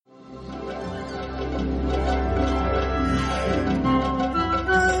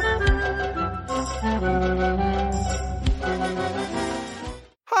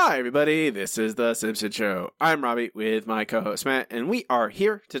everybody. This is The Simpsons Show. I'm Robbie with my co-host Matt, and we are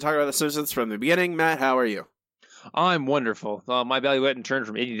here to talk about The Simpsons from the beginning. Matt, how are you? I'm wonderful. My belly went and turned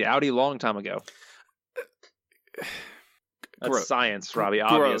from Indy to Audi a long time ago. That's science, Robbie,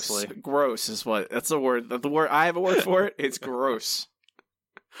 obviously. Gross is what. That's the word. The word. I have a word for it. It's gross.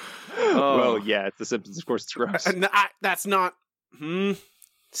 Well, yeah, it's The Simpsons. Of course, it's gross. That's not...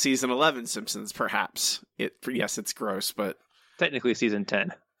 Season 11 Simpsons, perhaps. Yes, it's gross, but... Technically season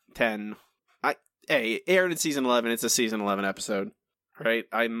 10. 10. It aired in season 11. It's a season 11 episode, right?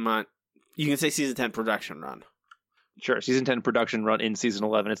 I'm not... You can say season 10 production run. Sure, season 10 production run in season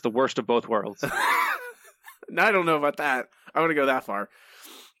 11. It's the worst of both worlds. No, I don't know about that. I want to go that far.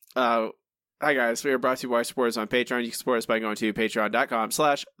 Hi, guys. We are brought to you by supporters on Patreon. You can support us by going to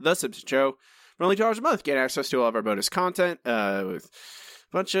patreon.com/The Simpsons Show. For only $2 a month, get access to all of our bonus content with...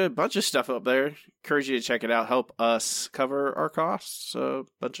 bunch of stuff up there. Encourage you to check it out. Help us cover our costs. All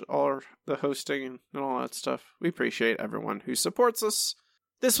the hosting and all that stuff. We appreciate everyone who supports us.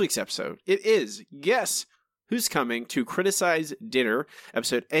 This week's episode, it is Guess Who's Coming to Criticize Dinner,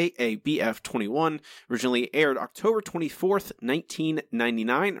 episode AABF 21, originally aired October 24th,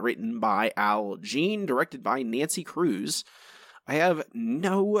 1999, written by Al Jean, directed by Nancy Kruse. I have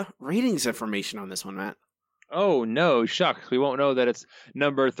no ratings information on this one, Matt. Oh, no, shucks. We won't know that it's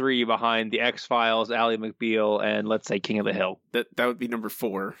number 3 behind The X-Files, Ally McBeal, and let's say King of the Hill. That would be number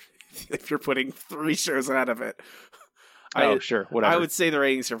 4 if you're putting 3 shows out of it. Sure, whatever. I would say the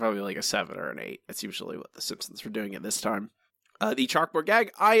ratings are probably like a 7 or an 8. That's usually what the Simpsons were doing at this time. The chalkboard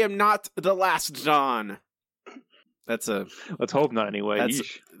gag, I am not the last Don. Let's hope not anyway.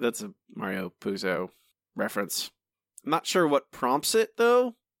 That's a Mario Puzo reference. I'm not sure what prompts it,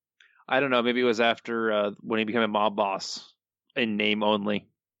 though. I don't know. Maybe it was after when he became a mob boss in name only.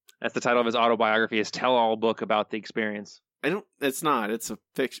 That's the title of his autobiography, his tell-all book about the experience. It's not. It's a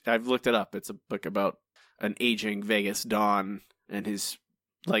fiction. I've looked it up. It's a book about an aging Vegas Don and his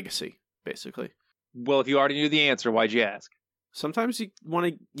legacy, basically. Well, if you already knew the answer, why'd you ask? Sometimes you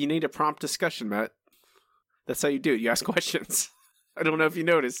need a prompt discussion, Matt. That's how you do it. You ask questions. I don't know if you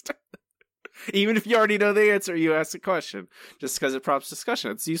noticed. Even if you already know the answer, you ask a question. Just because it prompts discussion.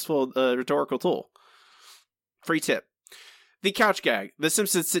 It's a useful rhetorical tool. Free tip. The couch gag. The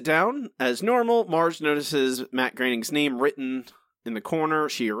Simpsons sit down. As normal, Marge notices Matt Groening's name written in the corner.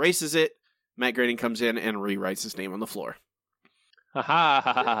 She erases it. Matt Groening comes in and rewrites his name on the floor. Ha ha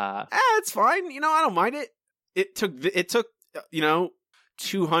ha ha. It's fine. I don't mind it. It took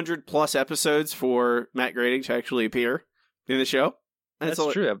 200 plus episodes for Matt Groening to actually appear in the show. That's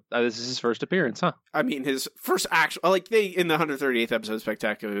true. This is his first appearance, huh? I mean, his first actual... in the 138th episode of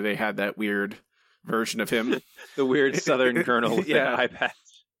Spectacular, they had that weird version of him. The weird Southern Colonel with the eye patch.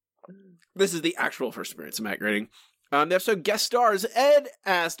 This is the actual first appearance of Matt Groening. The episode guest stars Ed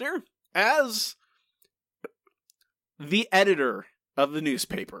Asner as the editor of the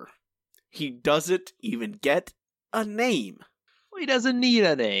newspaper. He doesn't even get a name. Well, he doesn't need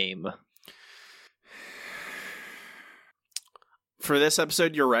a name. For this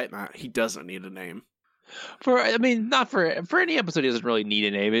episode, you're right, Matt. He doesn't need a name. Not for any episode, he doesn't really need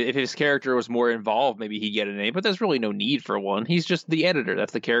a name. If his character was more involved, maybe he'd get a name, but there's really no need for one. He's just the editor.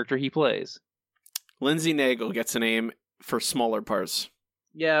 That's the character he plays. Lindsay Naegle gets a name for smaller parts.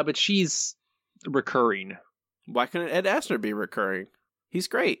 Yeah, but she's recurring. Why couldn't Ed Asner be recurring? He's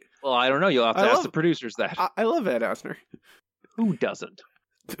great. Well, I don't know. You'll have to ask the producers that. I love Ed Asner. Who doesn't?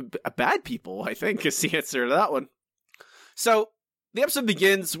 Bad people, I think, is the answer to that one. So... the episode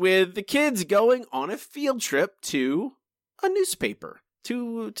begins with the kids going on a field trip to a newspaper,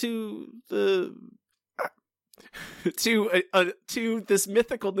 to this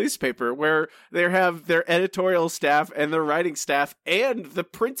mythical newspaper where they have their editorial staff and their writing staff and the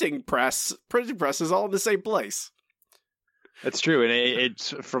printing press. Printing press is all in the same place. That's true, and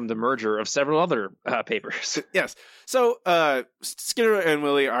it's from the merger of several other papers. Yes. So Skinner and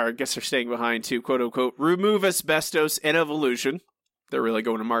Willie are staying behind to quote unquote remove asbestos and evolution. They're really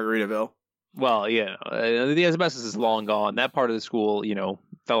going to Margaritaville. Well, the asbestos is long gone. That part of the school,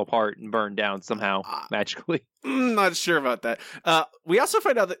 fell apart and burned down somehow magically. Not sure about that. We also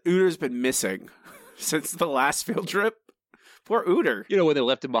find out that Uter's been missing since the last field trip. Poor Uter. When they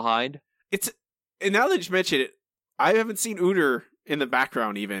left him behind. And now that you mention it, I haven't seen Uter in the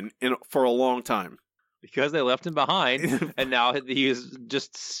background for a long time. Because they left him behind, and now he is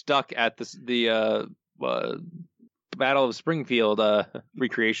just stuck at the Battle of Springfield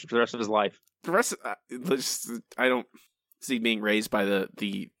recreation for the rest of his life. The rest, I don't see being raised by the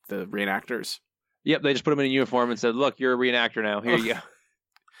reenactors. Yep, they just put him in a uniform and said, "Look, you're a reenactor now. Here you go.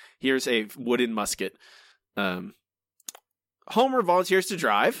 Here's a wooden musket." Homer volunteers to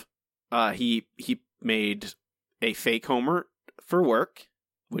drive. He made a fake Homer for work,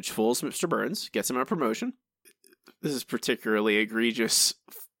 which fools Mr. Burns, gets him a promotion. This is particularly egregious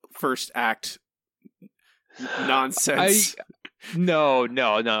first act nonsense. No.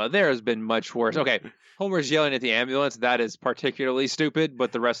 There has been much worse. Okay, Homer's yelling at the ambulance. That is particularly stupid,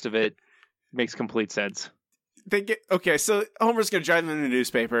 but the rest of it makes complete sense. So Homer's going to drive them in the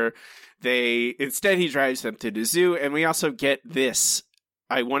newspaper. Instead he drives them to the zoo, and we also get this.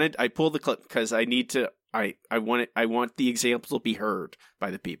 I pulled the clip because I want the example to be heard by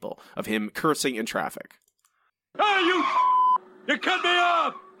the people of him cursing in traffic. Oh, you cut me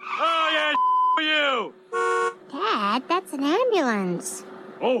off! Oh, yeah, you! Dad, that's an ambulance.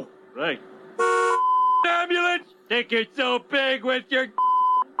 Oh, right. Ambulance! Think you're so big with your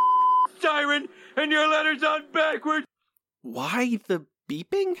siren and your letters on backwards? Why the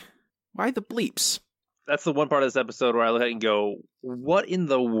beeping? Why the bleeps? That's the one part of this episode where I look at it and go, what in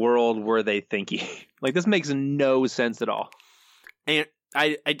the world were they thinking? Like, this makes no sense at all. And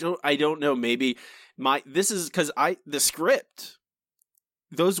I don't know, maybe this is because the script,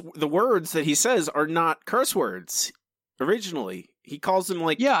 the words that he says are not curse words originally. He calls them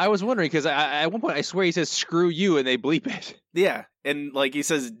like... Yeah, I was wondering, because at one point I swear he says screw you and they bleep it. Yeah, and like he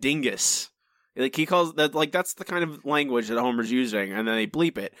says dingus. Like he calls that, like that's the kind of language that Homer's using, and then they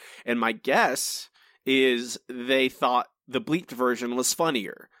bleep it. And my guess is they thought the bleeped version was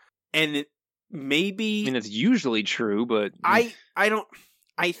funnier. And maybe... I mean, it's usually true, but... I don't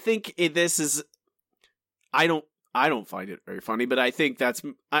find it very funny, but I think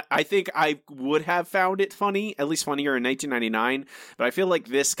I think I would have found it funny, at least funnier in 1999, but I feel like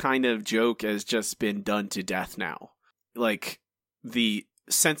this kind of joke has just been done to death now. Like, the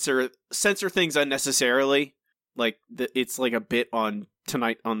censor things unnecessarily. Like, it's like a bit on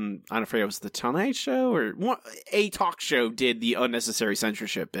Tonight, on, I don't know if it was the Tonight Show, or a talk show did the unnecessary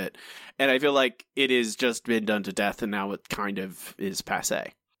censorship bit, and I feel like it has just been done to death, and now it kind of is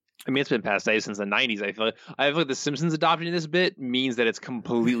passé. I mean, it's been passé since the 90s, I feel like the Simpsons adopting this bit means that it's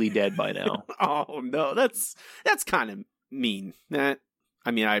completely dead by now. Oh, no, that's kind of mean. I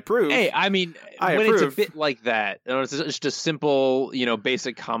mean, I approve. Hey, I mean, when it's a bit like that, it's just a simple,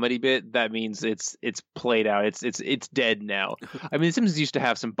 basic comedy bit, that means it's played out. It's dead now. I mean, the Simpsons used to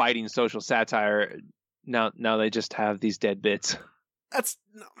have some biting social satire. Now they just have these dead bits.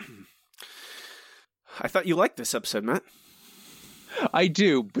 I thought you liked this episode, Matt. I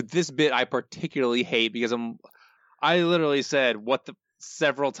do, but this bit I particularly hate because I literally said what the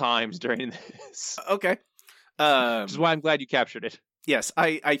several times during this. Okay. Which is why I'm glad you captured it. Yes,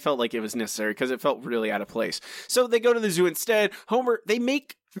 I felt like it was necessary because it felt really out of place. So they go to the zoo instead. Homer, they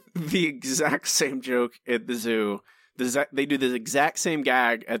make the exact same joke at the zoo. They do the exact same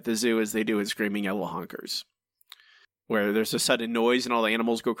gag at the zoo as they do in Screaming Yellow Honkers, where there's a sudden noise and all the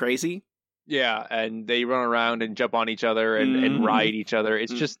animals go crazy. Yeah, and they run around and jump on each other and ride each other.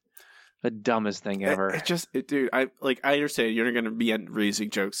 It's just the dumbest thing ever. Dude, I understand you're going to be reusing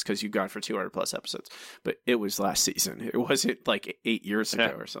jokes because you've gone for 200 plus episodes, but it was last season. It wasn't like 8 years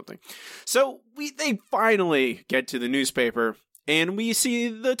ago or something. So they finally get to the newspaper and we see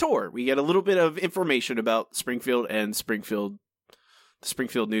the tour. We get a little bit of information about Springfield and the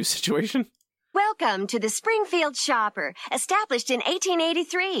Springfield news situation. Welcome to the Springfield Shopper, established in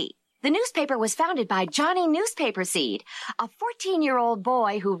 1883. The newspaper was founded by Johnny Newspaper Seed, a 14-year-old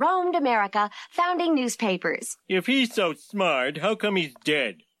boy who roamed America founding newspapers. If he's so smart, how come he's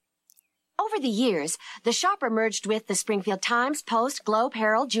dead? Over the years, the Shopper merged with the Springfield Times, Post, Globe,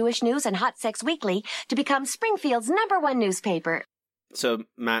 Herald, Jewish News, and Hot Sex Weekly to become Springfield's #1 newspaper. So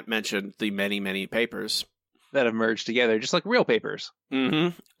Matt mentioned the many, many papers that have merged together, just like real papers.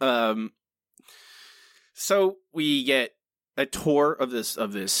 Mm-hmm. So we get a tour of this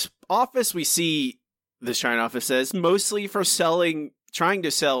office. We see the Shine office says mostly for trying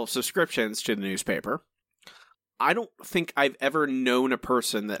to sell subscriptions to the newspaper. I don't think I've ever known a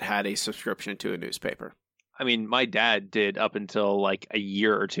person that had a subscription to a newspaper. I mean, my dad did up until like a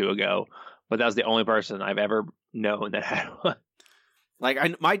year or two ago, but that was the only person I've ever known that had one.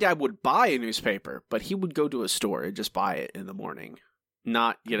 Like, my dad would buy a newspaper, but he would go to a store and just buy it in the morning.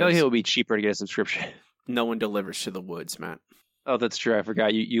 Not, it would be cheaper to get a subscription. No one delivers to the woods, Matt. Oh, that's true. I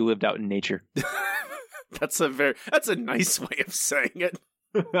forgot you lived out in nature. That's a nice way of saying it.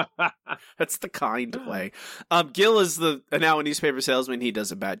 That's the kind way. Gil is now a newspaper salesman. He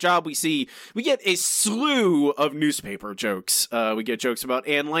does a bad job. We get a slew of newspaper jokes. We get jokes about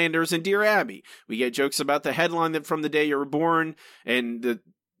Ann Landers and Dear Abby. We get jokes about the headline that From the Day You Were Born, and the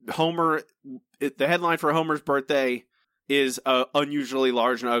headline for Homer's birthday is a unusually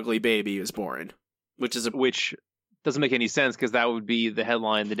large and ugly baby is born, which doesn't make any sense because that would be the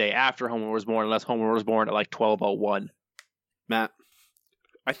headline the day after Homer was born, unless Homer was born at like 12:01. Matt,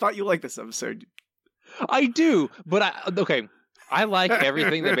 I thought you liked this episode. I do, but I like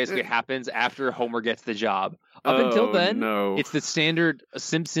everything that basically happens after Homer gets the job. Up until then, it's the standard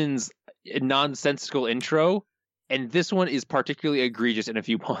Simpsons nonsensical intro, and this one is particularly egregious in a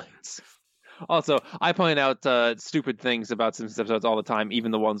few points. Also, I point out stupid things about Simpsons episodes all the time,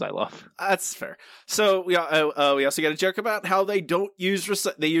 even the ones I love. That's fair. So we also got a joke about how they don't use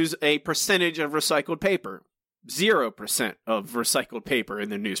they use a percentage of recycled paper. 0% of recycled paper in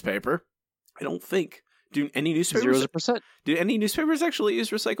the newspaper. I don't think. Do any newspapers? 0%. Do any newspapers actually use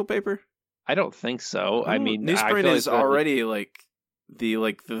recycled paper? I don't think so. I mean, newsprint is already like the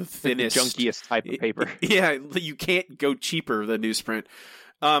thinnest, the junkiest type of paper. Yeah, you can't go cheaper than newsprint.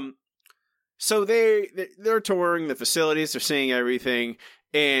 So they're touring the facilities, they're seeing everything,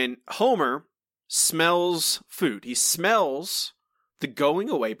 and Homer smells food. He smells the going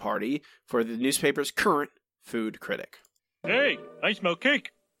away party for the newspaper's current food critic. Hey, I smell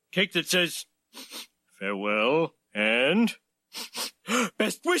cake. Cake that says farewell and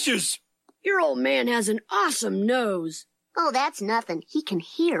best wishes. Your old man has an awesome nose. Oh, that's nothing. He can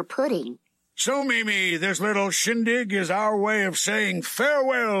hear pudding. So, Mimi, this little shindig is our way of saying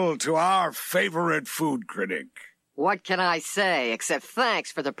farewell to our favorite food critic. What can I say except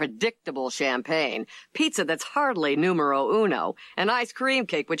thanks for the predictable champagne, pizza that's hardly numero uno, and ice cream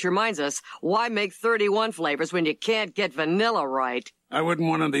cake, which reminds us, why make 31 flavors when you can't get vanilla right? I wouldn't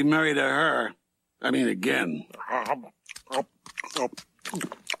want to be married to her. I mean, again.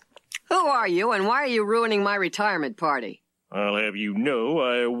 Who are you, and why are you ruining my retirement party? I'll have you know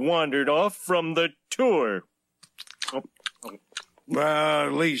I wandered off from the tour. Well,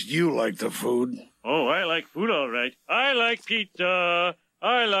 at least you like the food. Oh, I like food all right. I like pizza.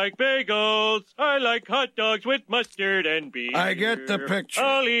 I like bagels. I like hot dogs with mustard and beer. I get the picture.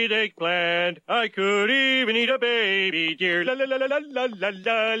 I'll eat eggplant. I could even eat a baby deer. La la la la la la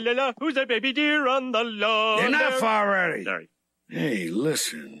la la la. Who's that baby deer on the lawn? Enough already. Sorry. Hey,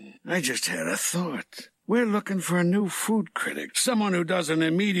 listen. I just had a thought. We're looking for a new food critic. Someone who doesn't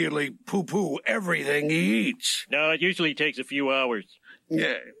immediately poo-poo everything he eats. No, it usually takes a few hours.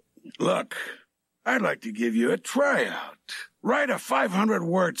 Yeah. Look, I'd like to give you a tryout. Write a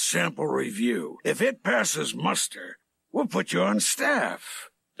 500-word sample review. If it passes muster, we'll put you on staff.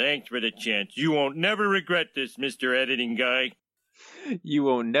 Thanks for the chance. You won't never regret this, Mr. Editing Guy. You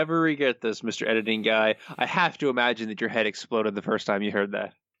will never regret this, Mr. Editing Guy. I have to imagine that your head exploded the first time you heard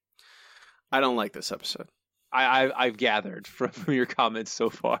that. I don't like this episode. I've gathered from your comments so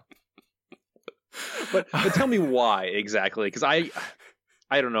far. but tell me why exactly, because I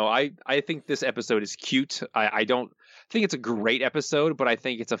don't know. I think this episode is cute. I don't think it's a great episode, but I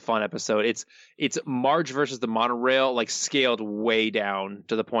think it's a fun episode. It's Marge versus the monorail, like scaled way down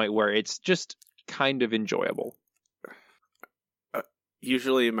to the point where it's just kind of enjoyable.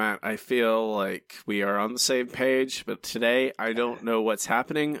 Usually, Matt, I feel like we are on the same page, but today I don't know what's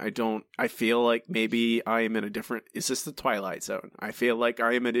happening. I feel like maybe I am in a different... Is this the Twilight Zone? I feel like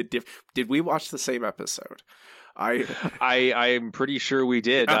I am in a different... Did we watch the same episode? I'm pretty sure we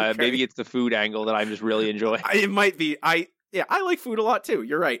did. Okay. Maybe it's the food angle that I'm just really enjoying. It might be. I like food a lot too.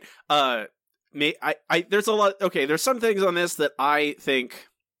 You're right. There's a lot... Okay, there's some things on this that I think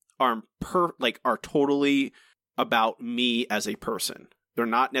are totally... about me as a person. They're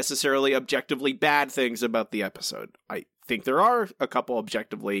not necessarily objectively bad things about the episode. I think there are a couple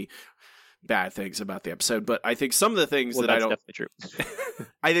objectively bad things about the episode, but I think some of the things that I don't... That's definitely true.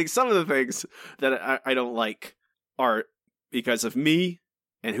 I think some of the things that I don't like are because of me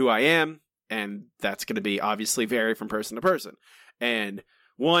and who I am, and that's going to be obviously vary from person to person. And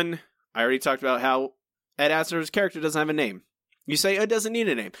one, I already talked about how Ed Asner's character doesn't have a name. You say it doesn't need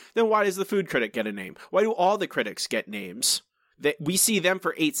a name. Then why does the food critic get a name? Why do all the critics get names? We see them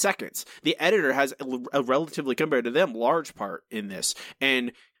for 8 seconds. The editor has a relatively, compared to them, large part in this.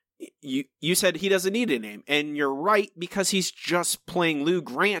 And you said he doesn't need a name. And you're right, because he's just playing Lou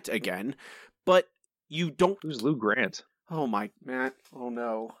Grant again. But you don't... Who's Lou Grant? Oh my... Matt. Oh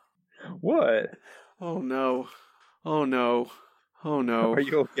no. What? Oh no. Oh no. Oh no. Are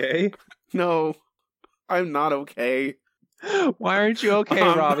you okay? No. I'm not okay. Why aren't you okay,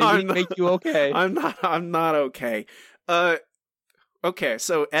 Robbie? We make you okay. I'm not okay. Okay,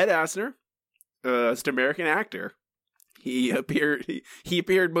 so Ed Asner, is an American actor. He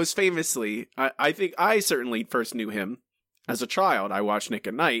appeared most famously. I think I certainly first knew him as a child. I watched Nick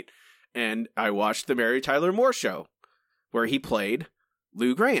at Night, and I watched the Mary Tyler Moore Show, where he played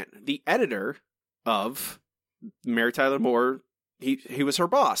Lou Grant, the editor of Mary Tyler Moore. He was her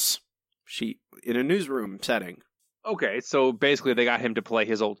boss. She in a newsroom setting. Okay, so basically they got him to play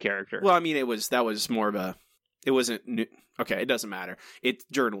his old character. Well, I mean, that was more of a. It wasn't new. Okay, it doesn't matter. It's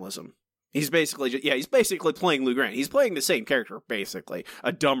journalism. He's basically playing Lou Grant. He's playing the same character, basically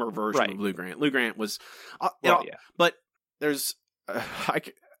a dumber version of Lou Grant. Lou Grant was, but there's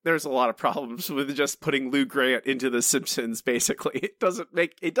a lot of problems with just putting Lou Grant into The Simpsons. Basically, it doesn't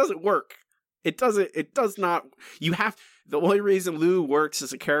work. It does not. The only reason Lou works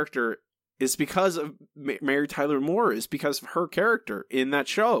as a character is because of Mary Tyler Moore, is because of her character in that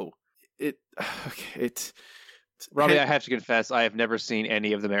show. Robbie, I have to confess, I have never seen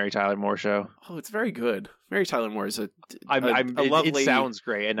any of the Mary Tyler Moore show. Oh, it's very good. Mary Tyler Moore is a lovely. It sounds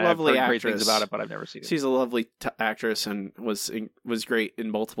great, and I've heard great things about it, but I've never seen it. She's a lovely actress and was great in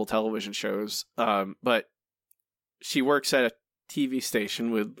multiple television shows. But she works at a TV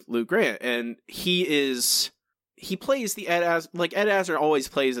station with Lou Grant, and he plays the Ed Asner always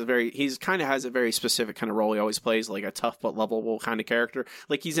plays he's kind of has a very specific kind of role. He always plays like a tough but lovable kind of character.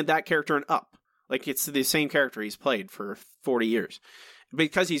 Like he's in that character in Up. Like it's the same character he's played for 40 years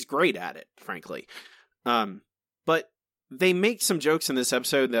because he's great at it, frankly. But they make some jokes in this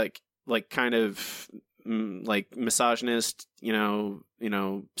episode like kind of like misogynist,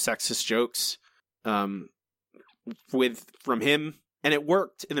 sexist jokes, from him. And it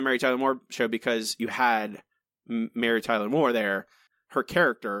worked in the Mary Tyler Moore show because you had Mary Tyler Moore there, her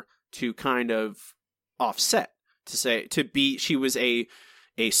character, to kind of offset, she was a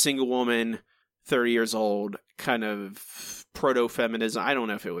single woman, 30 years old, kind of proto-feminism. I don't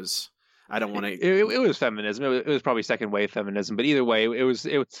know if it was. I don't want to. It was feminism. It was probably second wave feminism, but either way, it was.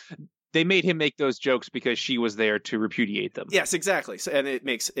 They made him make those jokes because she was there to repudiate them. Yes, exactly. So, and it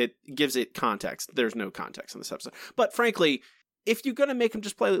gives it context. There's no context in this episode, but frankly, if you're gonna make him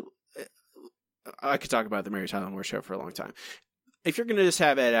just play, I could talk about the Mary Tyler Moore show for a long time. If you're gonna just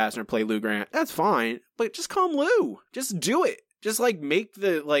have Ed Asner play Lou Grant, that's fine, but just call him Lou. Just do it. Just make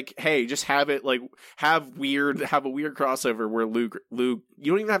hey, just have it have a weird crossover where Lou, you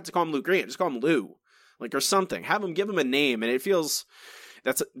don't even have to call him Lou Grant, just call him Lou, or something. Give him a name, and it feels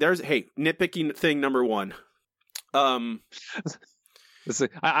nitpicking thing number one. I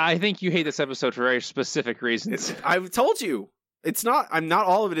think you hate this episode for very specific reasons. I've told you, it's not. I'm not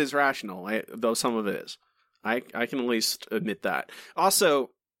all of it is rational, though some of it is. I can at least admit that.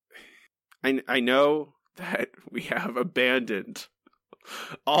 Also, I know that we have abandoned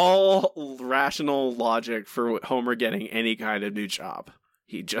all rational logic for Homer getting any kind of new job.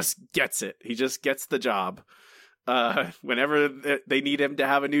 He just gets it. He just gets the job. Whenever they need him to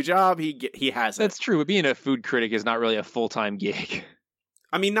have a new job, he has it. That's true. But being a food critic is not really a full-time gig.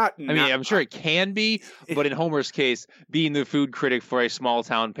 I'm sure it can be, but in Homer's case, being the food critic for a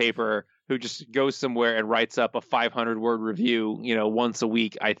small-town paper who just goes somewhere and writes up a 500-word review, once a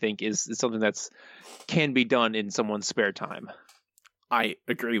week, I think is something that's can be done in someone's spare time. I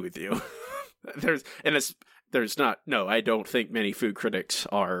agree with you. I don't think many food critics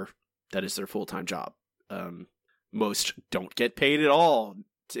that is their full-time job. Most don't get paid at all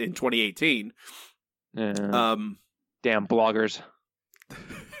in 2018. Damn bloggers.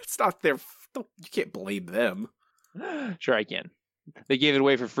 It's not their, you can't blame them. Sure I can. They gave it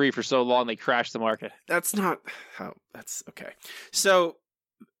away for free for so long they crashed the market. That's not how. That's okay. So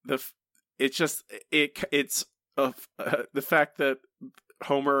the fact that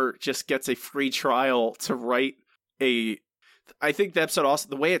Homer just gets a free trial to write I think the episode also,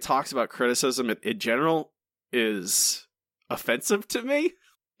 the way it talks about criticism in general is offensive to me.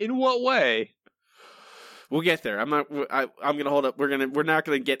 In what way? We'll get there. I'm gonna hold up. We're not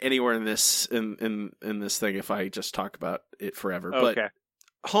gonna get anywhere in this in this thing if I just talk about it forever. Okay. But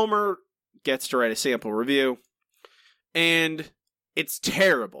Homer gets to write a sample review, and it's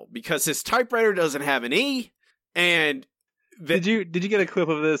terrible because his typewriter doesn't have an E. And did you get a clip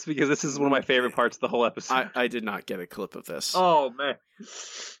of this? Because this is one of my favorite parts of the whole episode. I did not get a clip of this. Oh man.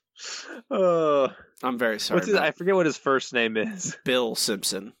 I'm very sorry. I forget what his first name is. Bill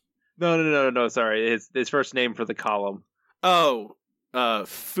Simpson. No. Sorry, his first name for the column. Oh,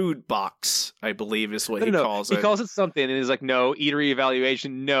 food box, I believe is what he calls it. He calls it something, and he's like, no, eatery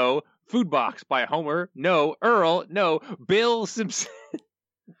evaluation, no, food box by Homer, no, Earl, no, Bill Simpson.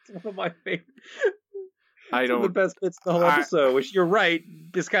 It's one of my favorite. One of the best bits of the whole episode, which you're right,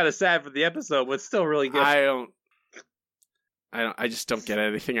 is kind of sad for the episode, but it's still really good. I just don't get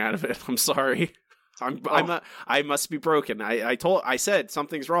anything out of it. I'm sorry. I must be broken. I said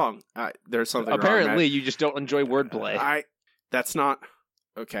something's wrong. There's something Apparently, wrong. you just don't enjoy wordplay. That's not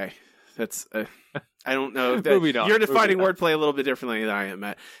okay. That's I don't know. You're defining wordplay a little bit differently than I am,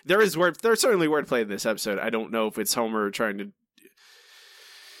 Matt. There's certainly wordplay in this episode. I don't know if it's Homer trying to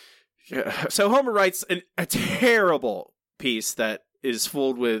So Homer writes a terrible piece that is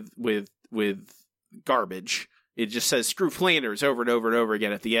filled with garbage. It just says "screw Flanders" over and over and over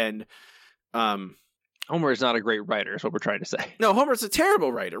again at the end. Homer is not a great writer, is what we're trying to say. No, Homer's a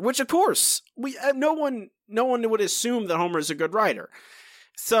terrible writer, which of course no one would assume that Homer is a good writer.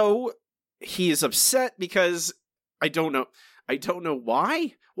 So he is upset because I don't know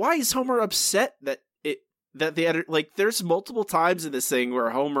why. Why is Homer upset that the editor, like, there's multiple times in this thing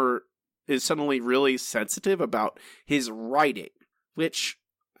where Homer is suddenly really sensitive about his writing, which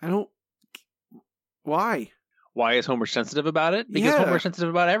I don't. Why? Why is Homer sensitive about it? Because Homer's sensitive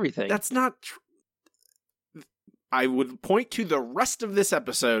about everything. That's not I would point to the rest of this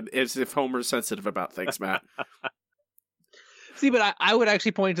episode as if Homer's sensitive about things, Matt. See, but I would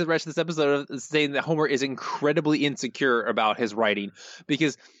actually point to the rest of this episode of saying that Homer is incredibly insecure about his writing,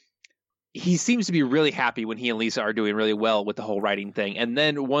 because he seems to be really happy when he and Lisa are doing really well with the whole writing thing. And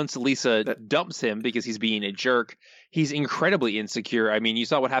then once Lisa dumps him because he's being a jerk, he's incredibly insecure. I mean, you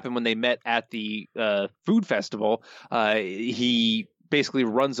saw what happened when they met at the food festival. He basically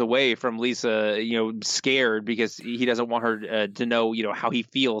runs away from Lisa, scared because he doesn't want her to know, how he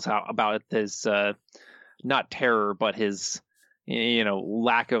feels about his, not terror, but his,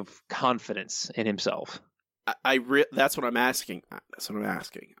 lack of confidence in himself. That's what I'm asking.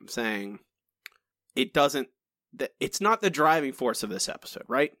 I'm saying it's not the driving force of this episode,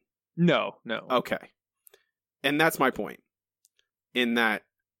 right? No. Okay. And that's my point. In that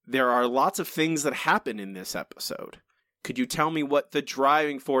there are lots of things that happen in this episode. Could you tell me what the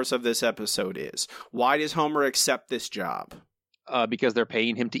driving force of this episode is? Why does Homer accept this job? Because they're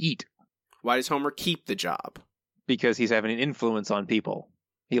paying him to eat. Why does Homer keep the job? Because he's having an influence on people.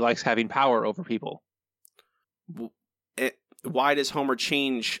 He likes having power over people. Why does Homer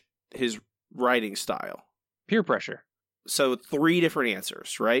change his writing style? Peer pressure. So 3 different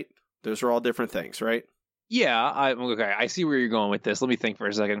answers, right? Those are all different things, right? Yeah, okay. I see where you're going with this. Let me think for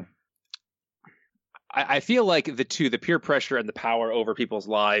a second. I feel like the peer pressure and the power over people's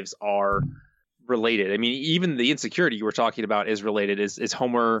lives are related. I mean, even the insecurity you were talking about is related. Is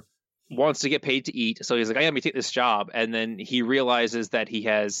Homer wants to get paid to eat, so he's like, I got to take this job, and then he realizes that he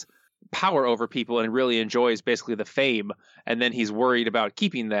has power over people and really enjoys basically the fame, and then he's worried about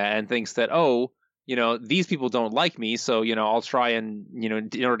keeping that and thinks that, these people don't like me, so I'll try and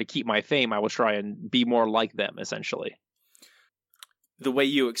in order to keep my fame, I will try and be more like them, essentially. The way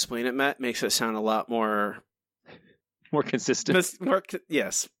you explain it, Matt, makes it sound a lot more consistent.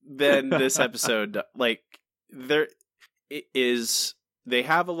 Yes, than this episode. Like, there is, they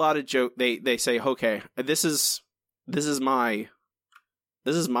have a lot of joke. They say, okay, this is my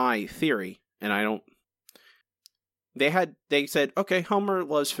theory, and I don't. They said, okay, Homer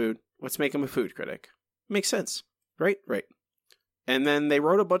loves food. Let's make him a food critic. Makes sense, right? Right. And then they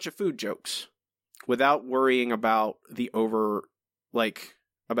wrote a bunch of food jokes without worrying about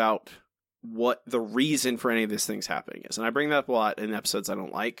about what the reason for any of these things happening is. And I bring that up a lot in episodes I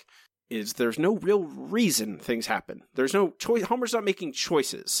don't like, is there's no real reason things happen. There's no choice. Homer's not making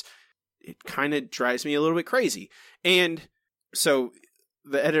choices. It kind of drives me a little bit crazy. And so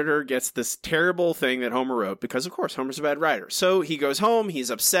the editor gets this terrible thing that Homer wrote because, of course, Homer's a bad writer. So he goes home. He's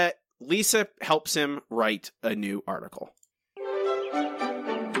upset. Lisa helps him write a new article.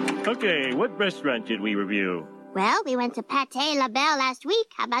 Okay, what restaurant did we review? Well, we went to Pâté La Belle last week.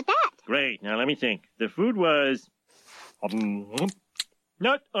 How about that? Great. Now let me think. The food was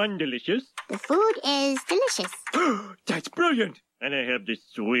not undelicious. The food is delicious. That's brilliant. And I have this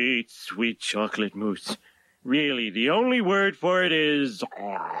sweet, sweet chocolate mousse. Really, the only word for it is...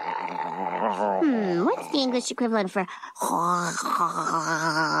 What's the English equivalent for...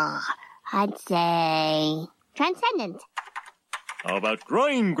 I'd say... transcendent. How about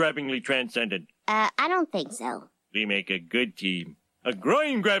groin-grabbingly transcendent? I don't think so. We make a good team. A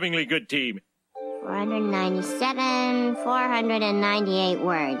groin-grabbingly good team. 497, 498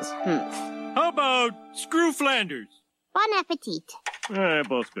 words. How about screw Flanders? Bon appetit.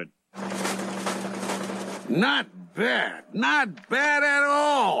 Both good. Not bad. Not bad at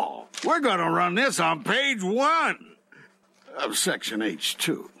all. We're going to run this on page 1 of section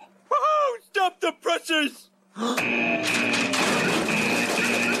H2. Woohoo! Stop the presses!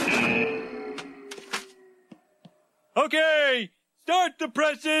 Okay, start the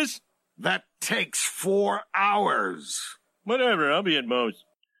presses. That takes 4 hours. Whatever, I'll be at Moe's.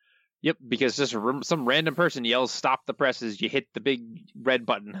 Yep, because just some random person yells, stop the presses, you hit the big red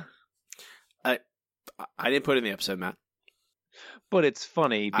button. I didn't put it in the episode, Matt. But it's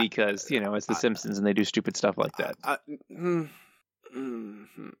funny because, it's the Simpsons and they do stupid stuff like that.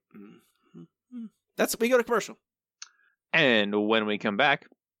 We go to commercial. And when we come back,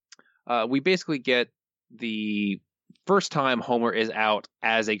 we basically get the first time Homer is out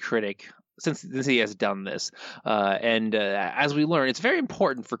as a critic since he has done this. And as we learn, it's very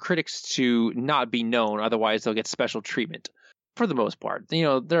important for critics to not be known, otherwise they'll get special treatment. For the most part,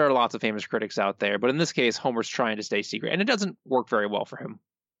 there are lots of famous critics out there, but in this case, Homer's trying to stay secret, and it doesn't work very well for him.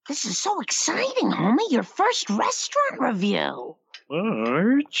 This is so exciting, Homer. Your first restaurant review.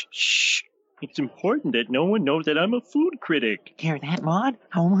 Marge, shh. It's important that no one knows that I'm a food critic. Hear that, Maude?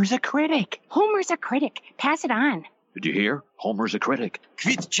 Homer's a critic. Homer's a critic. Pass it on. Did you hear? Homer's a critic.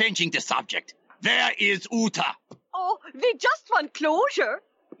 Quit changing the subject. There is Uta. Oh, we just want closure.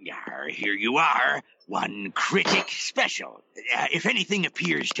 Yar, here you are. One critic special. If anything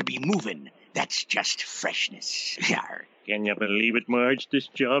appears to be moving, that's just freshness. Yar. Can you believe it, Marge? This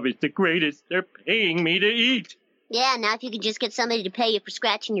job is the greatest. They're paying me to eat. Yeah, now if you could just get somebody to pay you for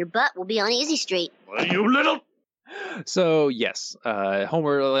scratching your butt, we'll be on Easy Street. Well, you little... So, yes,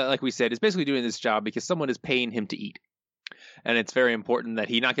 Homer, like we said, is basically doing this job because someone is paying him to eat. And it's very important that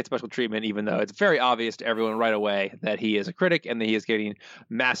he not get special treatment, even though it's very obvious to everyone right away that he is a critic and that he is getting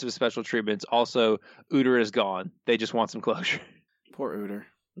massive special treatments. Also, Uter is gone. They just want some closure. Poor Uter.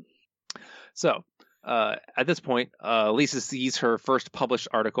 So, at this point, Lisa sees her first published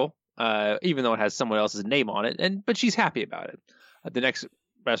article, even though it has someone else's name on it, but she's happy about it. The next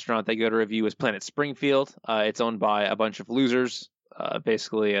restaurant they go to review is Planet Springfield. It's owned by a bunch of losers.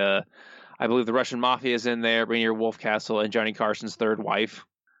 Basically, I believe the Russian mafia is in there, Rainier Wolfcastle, and Johnny Carson's third wife.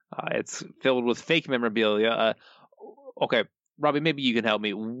 It's filled with fake memorabilia. Okay, Robbie, maybe you can help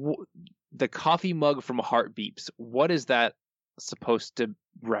me. The coffee mug from Heart Beeps, what is that supposed to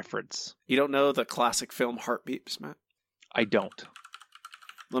reference? You don't know the classic film Heart Beeps, Matt? I don't.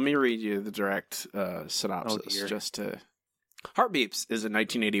 Let me read you the direct synopsis. Heart Beeps is a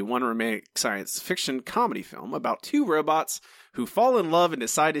 1981 romantic science fiction comedy film about two robots who fall in love and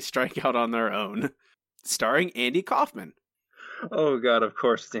decide to strike out on their own. Starring Andy Kaufman. Oh God, of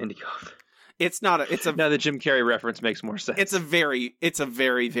course it's Andy Kaufman. Now the Jim Carrey reference makes more sense. It's a very,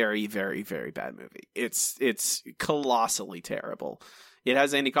 very, very, very bad movie. It's colossally terrible. It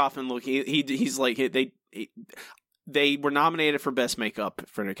has Andy Kaufman look. He's like they were nominated for Best Makeup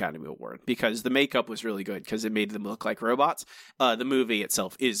for an Academy Award because the makeup was really good because it made them look like robots. The movie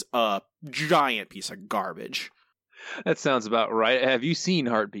itself is a giant piece of garbage. That sounds about right. Have you seen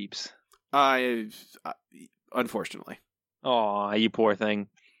Heart Beeps? Unfortunately. Aw, you poor thing.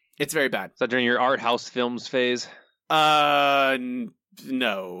 It's very bad. Is that during your art house films phase? No.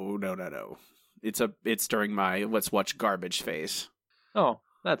 It's during my let's watch garbage phase. Oh,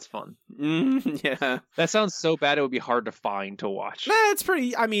 that's fun. Yeah. That sounds so bad it would be hard to find to watch. It's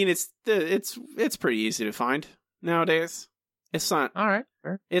pretty. I mean, it's pretty easy to find nowadays. It's not. All right.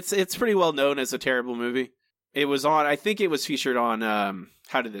 Fair. It's pretty well known as a terrible movie. It was on. I think it was featured on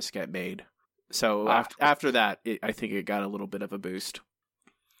How Did This Get Made? So after that, I think it got a little bit of a boost.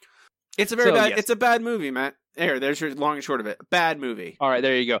 It's a very bad. Yes. It's a bad movie, Matt. There's your long and short of it. Bad movie. All right,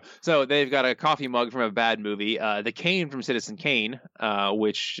 there you go. So they've got a coffee mug from a bad movie. The cane from Citizen Kane,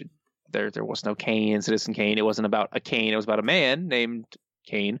 which there was no Kane in Citizen Kane. It wasn't about a cane. It was about a man named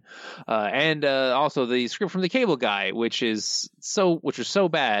Kane. And also the script from The Cable Guy, which was so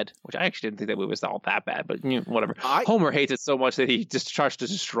bad. Which I actually didn't think that movie was all that bad, but whatever. Homer hates it so much that he just tries to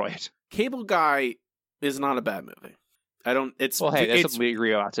destroy it. Cable Guy is not a bad movie. That's something we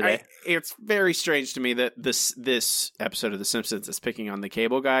agree on today. It's very strange to me that this episode of The Simpsons is picking on the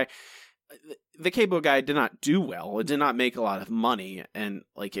Cable Guy. The Cable Guy did not do well. It did not make a lot of money, and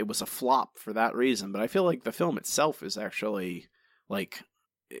it was a flop for that reason. But I feel like the film itself is actually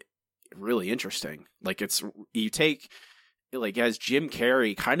really interesting. You take as Jim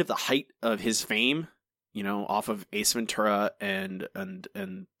Carrey, kind of the height of his fame, off of Ace Ventura and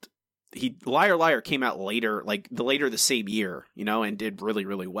Liar Liar came out later, the same year, and did really,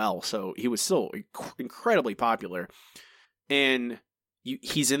 really well. So he was still incredibly popular. And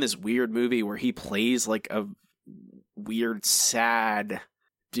he's in this weird movie where he plays a weird, sad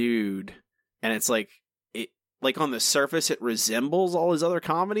dude. And it's on the surface, it resembles all his other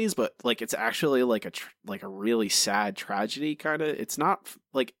comedies, but it's actually a really sad tragedy kind of. It's not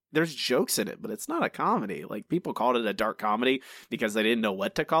there's jokes in it, but it's not a comedy. People called it a dark comedy because they didn't know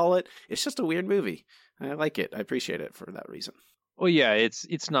what to call it. It's just a weird movie. I like it. I appreciate it for that reason. Well, yeah,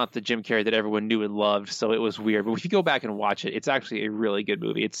 it's not the Jim Carrey that everyone knew and loved, so it was weird. But if you go back and watch it, it's actually a really good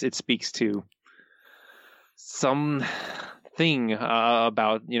movie. It speaks to some thing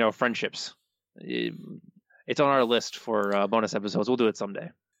about friendships. It's on our list for bonus episodes. We'll do it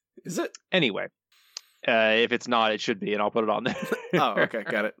someday. Is it? Anyway, if it's not, it should be, and I'll put it on there. Oh, okay.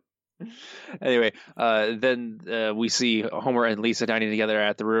 Got it. Anyway, then we see Homer and Lisa dining together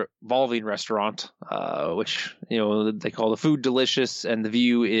at the revolving restaurant, which they call the food delicious, and the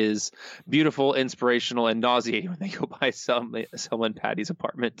view is beautiful, inspirational, and nauseating when they go by Selma and Patty's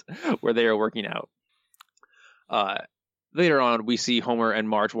apartment where they are working out. Later on, we see Homer and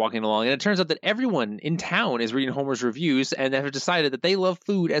Marge walking along, and it turns out that everyone in town is reading Homer's reviews and have decided that they love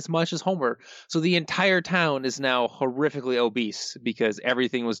food as much as Homer. So the entire town is now horrifically obese because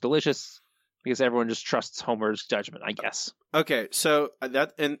everything was delicious, because everyone just trusts Homer's judgment, I guess. Okay, so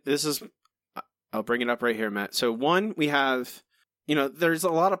I'll bring it up right here, Matt. So one, we have, there's a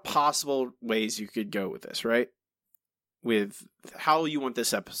lot of possible ways you could go with this, right? With how you want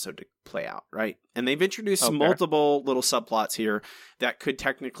this episode to play out, right? And they've introduced multiple little subplots here that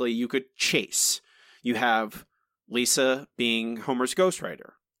you could chase. You have Lisa being Homer's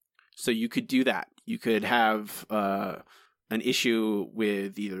ghostwriter. So you could do that. You could have an issue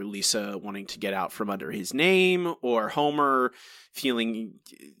with either Lisa wanting to get out from under his name, or Homer feeling,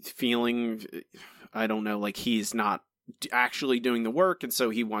 I don't know, like he's not actually doing the work, and so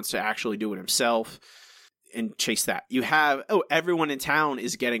he wants to actually do it himself. And chase that. You have, everyone in town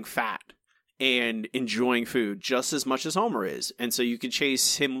is getting fat and enjoying food just as much as Homer is. And so you could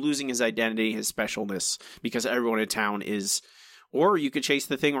chase him losing his identity, his specialness, because everyone in town is, or you could chase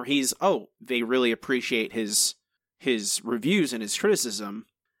the thing where he's, they really appreciate his reviews and his criticism.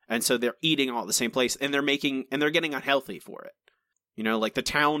 And so they're eating all at the same place, and they're getting unhealthy for it. Like the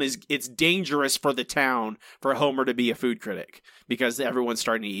town it's dangerous for the town for Homer to be a food critic because everyone's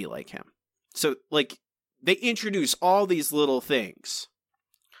starting to eat like him. So they introduce all these little things,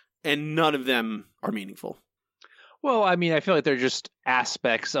 and none of them are meaningful. Well, I mean, I feel like they're just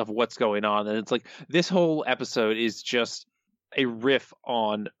aspects of what's going on. And it's like this whole episode is just a riff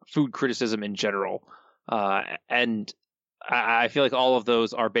on food criticism in general. And I feel like all of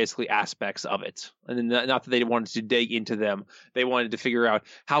those are basically aspects of it. And not that they wanted to dig into them. They wanted to figure out,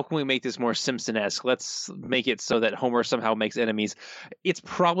 how can we make this more Simpson-esque? Let's make it so that Homer somehow makes enemies. It's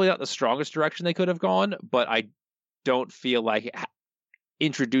probably not the strongest direction they could have gone, but I don't feel like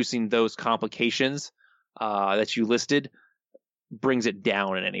introducing those complications that you listed brings it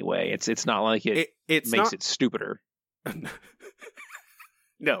down in any way. It's not like it makes it stupider.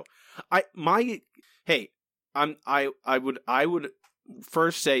 No. I would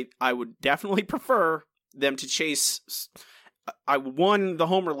first say I would definitely prefer them to chase. The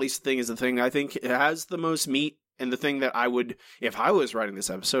Homer Lisa thing is the thing I think it has the most meat, and the thing that I would, if I was writing this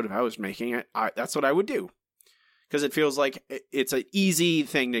episode, if I was making it, that's what I would do, because it feels like it's an easy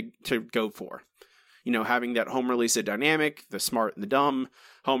thing to go for. Having that Homer Lisa dynamic, the smart and the dumb,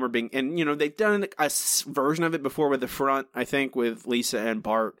 Homer being, and they've done a version of it before with the front, I think, with Lisa and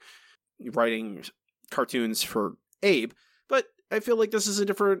Bart writing cartoons for Abe, but I feel like this is a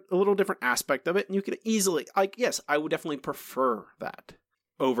little different aspect of it, and you could easily, yes, I would definitely prefer that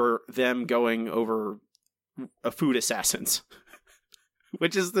over them going over a food assassins,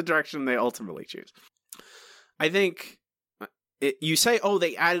 which is the direction they ultimately choose. I think you say,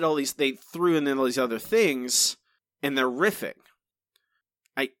 they added all these, they threw in all these other things, and they're riffing.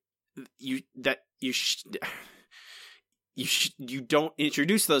 You don't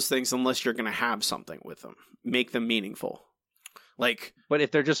introduce those things unless you're going to have something with them. Make them meaningful. But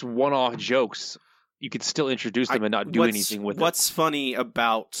if they're just one-off jokes, you could still introduce them and not do anything with it. What's funny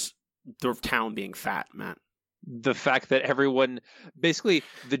about the town being fat, Matt? The fact that everyone... Basically,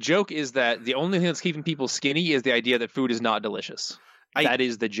 the joke is that the only thing that's keeping people skinny is the idea that food is not delicious. That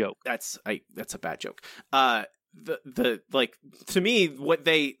is the joke. That's a bad joke. To me, what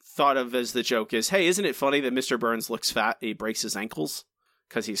they thought of as the joke is, hey, isn't it funny that Mr. Burns looks fat? He breaks his ankles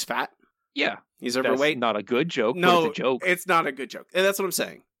because he's fat. Yeah, he's overweight. That's not a good joke. No, it's a joke. It's not a good joke, and that's what I'm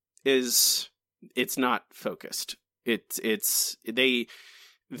saying. It's not focused. They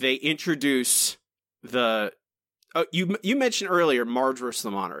introduce the. You mentioned earlier Marge versus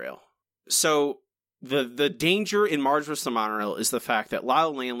the monorail. So the danger in Marge versus the monorail is the fact that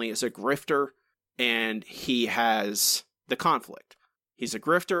Lyle Lanley is a grifter. And he has the conflict. He's a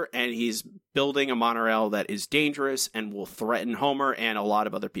grifter, and he's building a monorail that is dangerous and will threaten Homer and a lot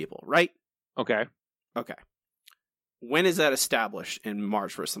of other people, right? Okay. When is that established in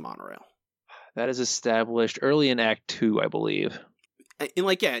Marge vs. the Monorail? That is established early in Act 2, I believe.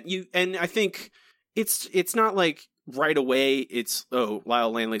 And I think it's not like right away it's,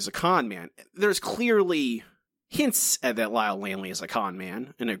 Lyle Lanley's a con man. There's clearly hints at that Lyle Lanley is a con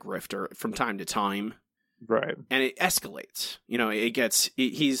man and a grifter from time to time. Right. And it escalates.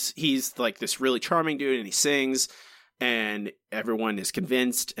 He's like this really charming dude, and he sings, and everyone is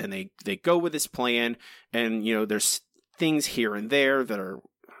convinced, and they go with his plan, and there's things here and there that are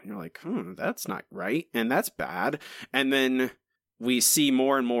you're like, that's not right, and that's bad. And then we see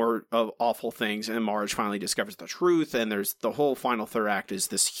more and more of awful things, and Marge finally discovers the truth, and there's the whole final third act is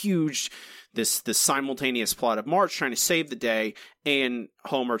this huge, this simultaneous plot of Marge trying to save the day, and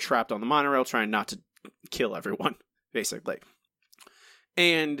Homer trapped on the monorail trying not to kill everyone, basically.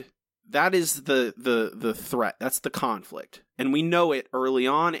 And that is the threat. That's the conflict. And we know it early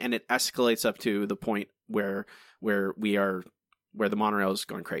on, and it escalates up to the point where the monorail is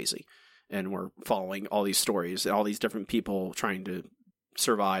going crazy. And we're following all these stories, all these different people trying to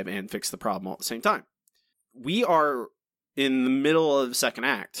survive and fix the problem all at the same time. We are in the middle of the second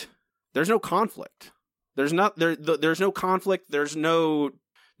act. There's no conflict. There's no conflict. There's no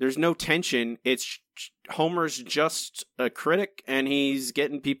tension. It's Homer's just a critic, and he's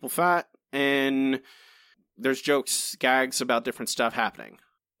getting people fat, and there's jokes, gags about different stuff happening.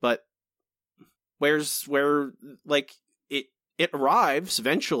 But it arrives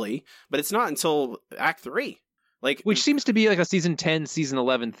eventually, but it's not until Act 3. Which seems to be like a season 10, season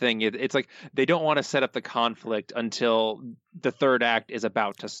 11 thing. It's like they don't want to set up the conflict until the third act is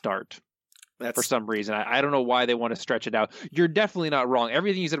about to start. For some reason. I don't know why they want to stretch it out. You're definitely not wrong.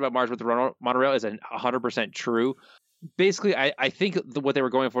 Everything you said about Marge with the monorail is 100% true. Basically, I think what they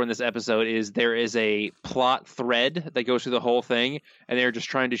were going for in this episode is there is a plot thread that goes through the whole thing, and they're just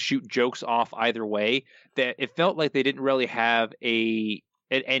trying to shoot jokes off either way. That it felt like they didn't really have an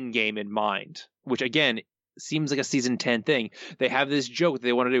end game in mind, which again seems like a season 10 thing. They have this joke that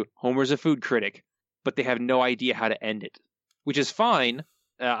they want to do. Homer's a food critic, but they have no idea how to end it, which is fine.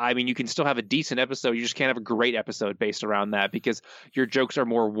 I mean, you can still have a decent episode. You just can't have a great episode based around that because your jokes are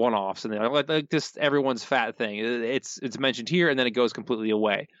more one-offs, and they're like this everyone's fat thing. It's mentioned here, and then it goes completely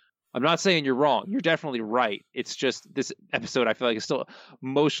away. I'm not saying you're wrong. You're definitely right. It's just this episode I feel like is still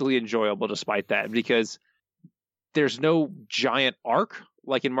mostly enjoyable despite that because there's no giant arc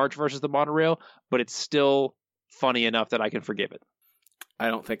like in Marge versus the Monorail, but it's still funny enough that I can forgive it. I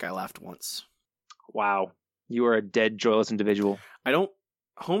don't think I laughed once. Wow. You are a dead, joyless individual.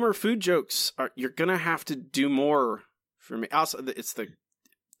 Homer food jokes you're gonna have to do more for me. Also, it's the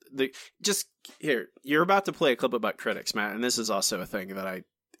just here. You're about to play a clip about critics, Matt, and this is also a thing that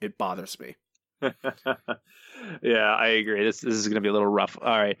it bothers me. Yeah, I agree. This is gonna be a little rough. All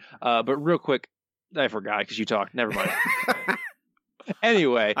right, but real quick, I forgot because you talked. Never mind.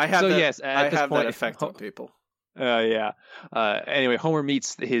 Anyway, I have that effect on people. Yeah. Anyway, Homer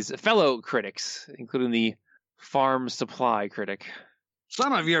meets his fellow critics, including the farm supply critic.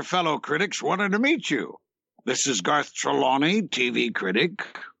 Some of your fellow critics wanted to meet you. This is Garth Trelawney, TV critic.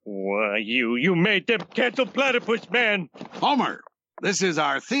 Why, you made them cancel Platypus Man. Homer, this is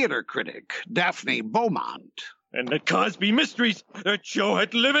our theater critic, Daphne Beaumont. And the Cosby Mysteries. That show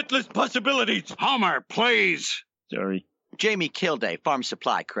had limitless possibilities. Homer, please. Sorry. Jamie Kilday, farm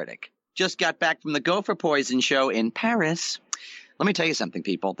supply critic. Just got back from the Gopher Poison show in Paris. Let me tell you something,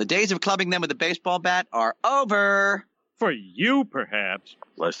 people. The days of clubbing them with a baseball bat are over. For you, perhaps.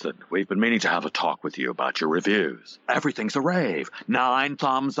 Listen, we've been meaning to have a talk with you about your reviews. Everything's a rave. 9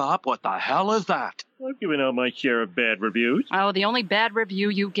 thumbs up. What the hell is that? I've given out my share of bad reviews. Oh, the only bad review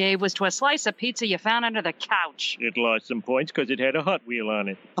you gave was to a slice of pizza you found under the couch. It lost some points because it had a Hot Wheel on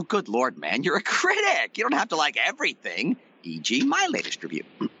it. Oh, good Lord, man. You're a critic. You don't have to like everything. E.g., my latest review.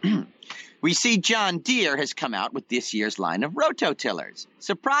 We see John Deere has come out with this year's line of rototillers.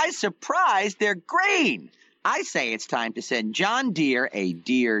 Surprise, surprise, they're green. I say it's time to send John Deere a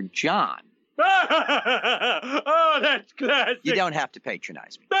Dear John. Oh, that's classic. You don't have to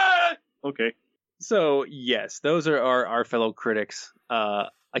patronize me. Okay. So, yes, those are our fellow critics. I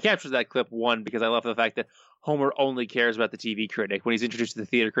captured that clip, one, because I love the fact that Homer only cares about the TV critic. When he's introduced to the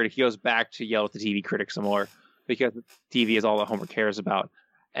theater critic, he goes back to yell at the TV critic some more because TV is all that Homer cares about.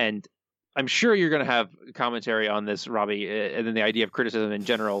 And I'm sure you're going to have commentary on this, Robbie, and then the idea of criticism in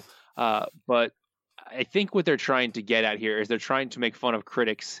general. But I think what they're trying to get at here is they're trying to make fun of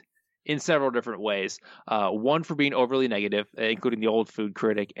critics in several different ways. One for being overly negative, including the old food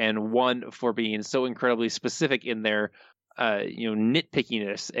critic, and one for being so incredibly specific in their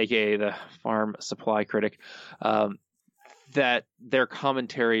nitpickiness, aka the farm supply critic, that their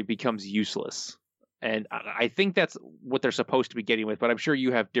commentary becomes useless. And I think that's what they're supposed to be getting with, but I'm sure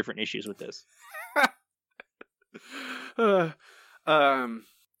you have different issues with this.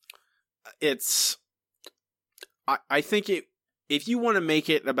 I think if you want to make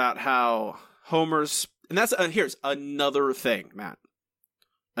it about how Homer's, and that's here's another thing, Matt.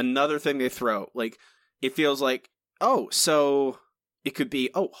 Another thing they throw, like it feels like, oh, so it could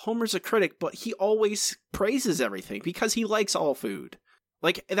be, oh, Homer's a critic, but he always praises everything because he likes all food.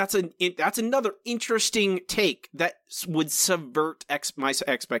 Like, that's another interesting take that would subvert my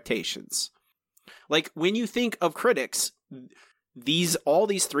expectations. Like, when you think of critics, all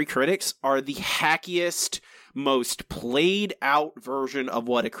these three critics are the hackiest, most played out version of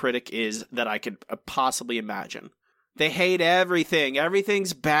what a critic is that I could possibly imagine. They hate everything.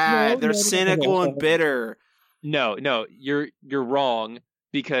 Everything's bad. They're cynical and bitter. No, you're wrong,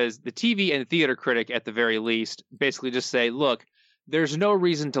 because the TV and theater critic, at the very least, basically just say, look, there's no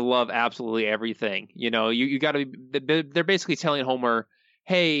reason to love absolutely everything. You got to be. They're basically telling Homer,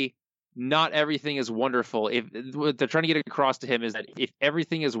 hey, not everything is wonderful. If what they're trying to get across to him is that if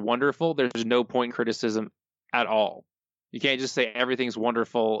everything is wonderful, there's no point in criticism at all. You can't just say everything's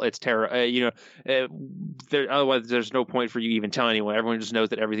wonderful. It's terrible. Otherwise, there's no point for you even telling anyone. Everyone just knows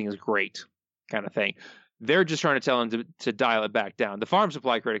that everything is great, kind of thing. They're just trying to tell him to dial it back down. The farm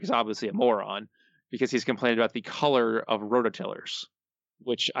supply critic is obviously a moron, because he's complaining about the color of rototillers,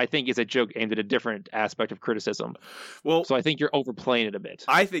 which I think is a joke aimed at a different aspect of criticism. Well, so I think you're overplaying it a bit.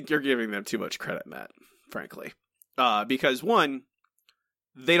 I think you're giving them too much credit, Matt, frankly. Because, one,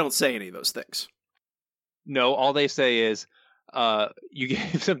 they don't say any of those things. No, all they say is, you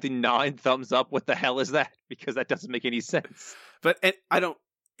gave something 9 thumbs up. What the hell is that? Because that doesn't make any sense. But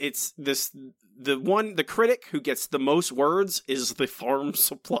it's this, the critic who gets the most words is the farm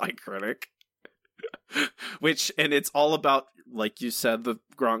supply critic. And it's all about, like you said, the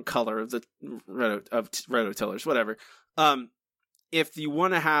wrong color of the rototillers, whatever. If you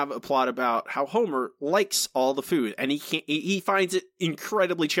want to have a plot about how Homer likes all the food, and he finds it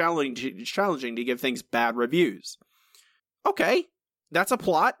incredibly challenging to give things bad reviews. Okay, that's a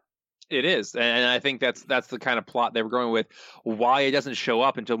plot. It is, and I think that's the kind of plot they were going with. Why it doesn't show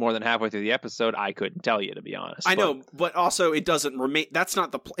up until more than halfway through the episode, I couldn't tell you, to be honest. I know, but also it doesn't remain. That's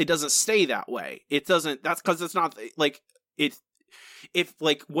not it doesn't stay that way. It doesn't. That's because it's not like it. If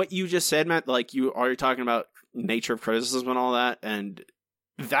like what you just said, Matt, like you are talking about nature of criticism and all that, and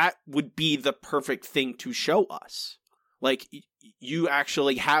that would be the perfect thing to show us. Like you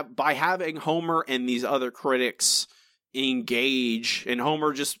actually have, by having Homer and these other critics engage, and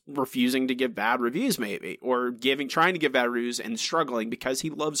Homer just refusing to give bad reviews, maybe, or trying to give bad reviews and struggling because he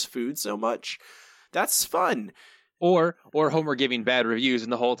loves food so much. That's fun. Or Homer giving bad reviews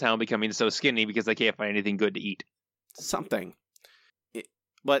and the whole town becoming so skinny because they can't find anything good to eat. Something.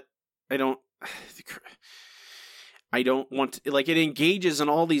 But I don't want to, like, it engages in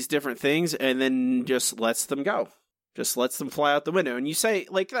all these different things and then just lets them go. Just lets them fly out the window. And you say,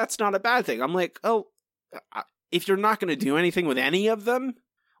 like, that's not a bad thing. I'm like, oh, if you're not going to do anything with any of them,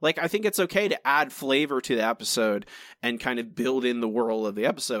 like, I think it's okay to add flavor to the episode and kind of build in the world of the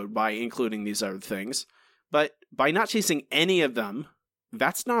episode by including these other things. But by not chasing any of them,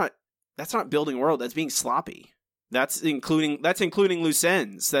 that's not building a world. That's being sloppy. That's including loose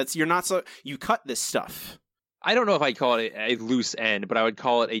ends. You cut this stuff. I don't know if I'd call it a loose end, but I would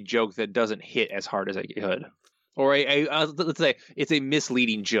call it a joke that doesn't hit as hard as it could. Or let's say it's a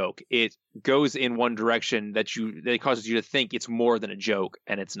misleading joke. It goes in one direction that causes you to think it's more than a joke,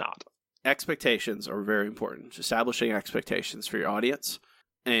 and it's not. Expectations are very important. Establishing expectations for your audience,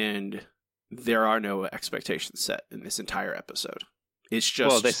 and there are no expectations set in this entire episode. It's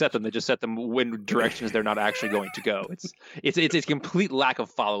just, they set them. They just set them in directions they're not actually going to go. It's a complete lack of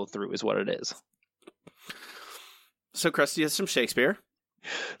follow through, is what it is. So Krusty has some Shakespeare.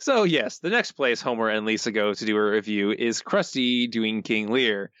 So yes, the next place Homer and Lisa go to do a review is Krusty doing King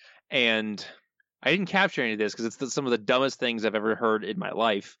Lear, and I didn't capture any of this because it's some of the dumbest things I've ever heard in my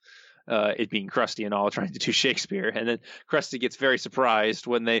life. It being Krusty and all trying to do Shakespeare, and then Krusty gets very surprised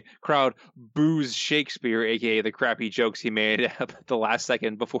when the crowd boos Shakespeare, aka the crappy jokes he made at the last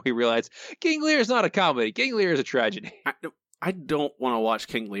second before he realized King Lear is not a comedy. King Lear is a tragedy. I don't want to watch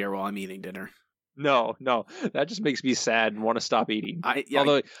King Lear while I'm eating dinner. No, that just makes me sad and want to stop eating.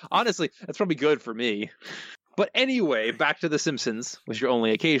 Although, honestly, that's probably good for me. But anyway, back to The Simpsons, which are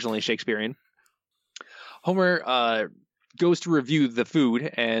only occasionally Shakespearean. Homer goes to review the food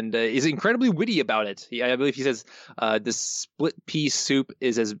and is incredibly witty about it. I believe he says the split pea soup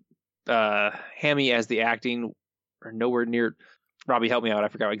is as hammy as the acting, or nowhere near. Robbie, help me out. I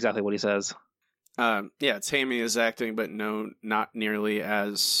forgot exactly what he says. Yeah, it's hammy as acting, but no, not nearly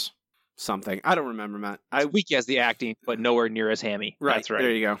as something. I don't remember, Matt. Weak as the acting, but nowhere near as hammy. Right, that's right.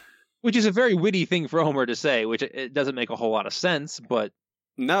 There you go. Which is a very witty thing for Homer to say, which it doesn't make a whole lot of sense, but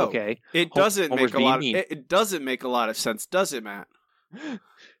no, okay. It doesn't it doesn't make a lot of sense, does it, Matt?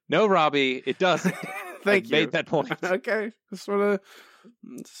 No, Robbie, it doesn't. Thank you. Made that point. Okay.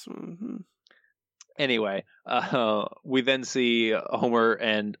 Anyway, we then see Homer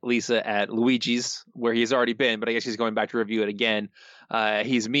and Lisa at Luigi's, where he's already been, but I guess he's going back to review it again.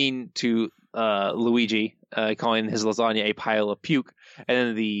 He's mean to Luigi, calling his lasagna a pile of puke, and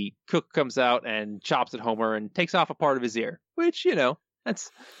then the cook comes out and chops at Homer and takes off a part of his ear, which, that's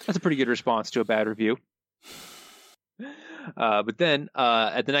a pretty good response to a bad review. But then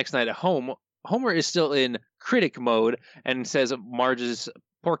at the next night at home, Homer is still in critic mode and says Marge's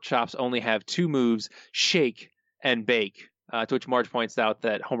pork chops only have 2 moves, shake and bake, to which Marge points out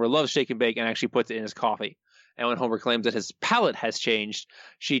that Homer loves shake and bake and actually puts it in his coffee. And when Homer claims that his palate has changed,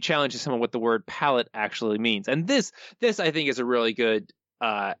 she challenges him on what the word palate actually means. And this I think is a really good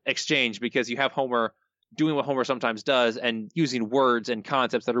exchange, because you have Homer doing what Homer sometimes does and using words and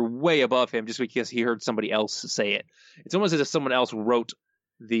concepts that are way above him just because he heard somebody else say it. It's almost as if someone else wrote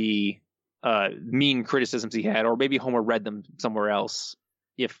the mean criticisms he had, or maybe Homer read them somewhere else,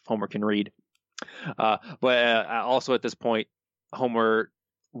 if Homer can read. But also at this point, Homer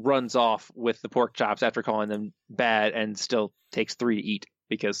runs off with the pork chops after calling them bad and still takes 3 to eat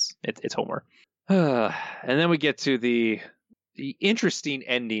because it's Homer. And then we get to the interesting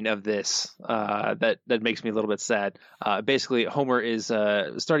ending of this that makes me a little bit sad. Basically, Homer is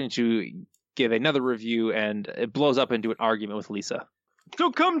starting to give another review, and it blows up into an argument with Lisa. So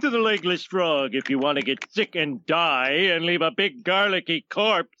come to the Legless Frog if you want to get sick and die and leave a big garlicky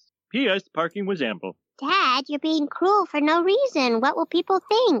corpse. P.S. Parking was ample. Dad, you're being cruel for no reason. What will people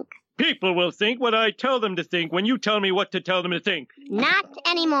think? People will think what I tell them to think when you tell me what to tell them to think. Not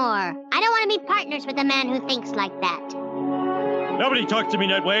anymore. I don't want to be partners with a man who thinks like that. Nobody talks to me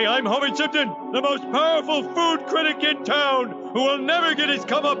that way. I'm Homer Simpson, the most powerful food critic in town, who will never get his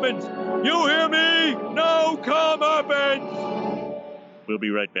comeuppance. You hear me? No comeuppance! We'll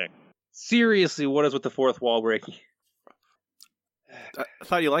be right back. Seriously, what is with the fourth wall breaking? I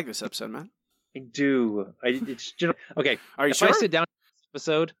thought you liked this episode, man. I do. It's just, okay. Are you if sure? I sit down this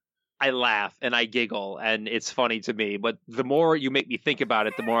episode, I laugh and I giggle, and it's funny to me. But the more you make me think about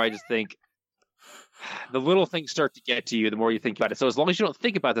it, the more I just think the little things start to get to you. The more you think about it. So as long as you don't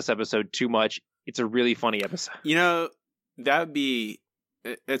think about this episode too much, it's a really funny episode. It's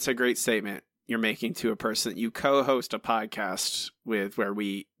a great statement you're making to a person. You co-host a podcast with where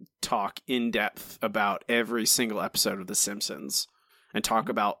we talk in depth about every single episode of The Simpsons and talk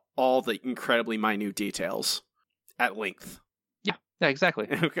about all the incredibly minute details at length. Yeah, exactly.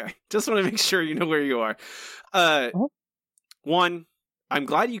 Okay. Just want to make sure you know where you are. One, I'm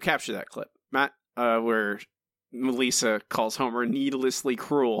glad you captured that clip, Matt, where Melissa calls Homer needlessly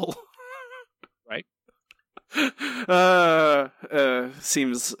cruel. Right.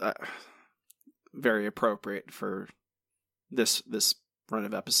 Seems very appropriate for this run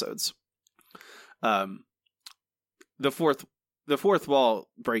of episodes. The fourth wall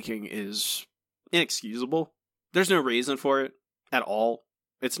breaking is inexcusable. There's no reason for it at all.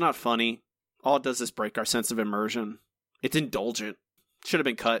 It's not funny. All it does is break our sense of immersion. It's indulgent. Should have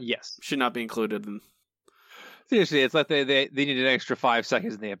been cut. Yes. Should not be included in. Seriously, it's like they need an extra 5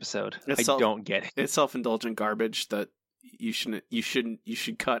 seconds in the episode. I don't get it. It's self-indulgent garbage that you should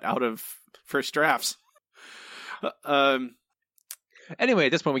cut out of first drafts. Anyway,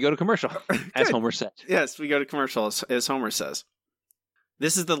 at this point we go to commercial, as Homer said. Yes, we go to commercial as Homer says.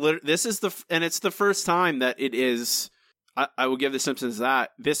 It's the first time that it is. I will give The Simpsons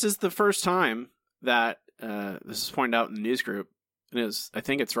that. This is the first time that this is pointed out in the news group. I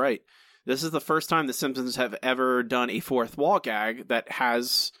think it's right. This is the first time The Simpsons have ever done a fourth wall gag that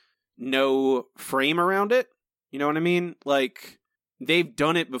has no frame around it. You know what I mean? Like, they've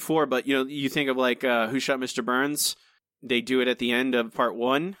done it before, but you think of like Who Shot Mr. Burns? They do it at the end of part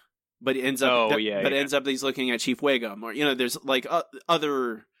 1, but it ends up it ends up he's looking at Chief Wiggum, or there's like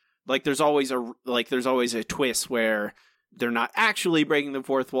other, like there's always a twist where they're not actually breaking the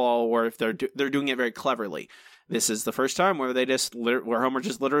fourth wall, or if they're doing it very cleverly. This is the first time where where Homer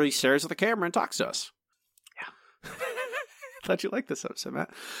just literally stares at the camera and talks to us. Yeah. Thought you liked this episode, Matt.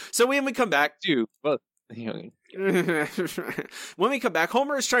 So when we come back, when we come back,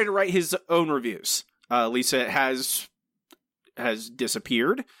 Homer is trying to write his own reviews. Lisa has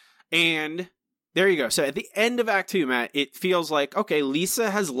disappeared, and there you go. So at the end of Act 2, Matt, it feels like, okay,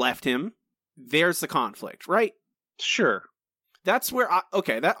 Lisa has left him. There's the conflict, right? Sure. That's where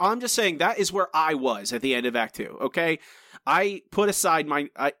I'm just saying that is where I was at the end of Act 2, okay? I put aside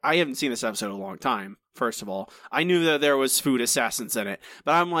I haven't seen this episode in a long time, first of all. I knew that there was food assassins in it,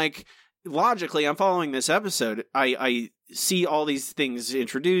 but I'm like, logically, I'm following this episode. I see all these things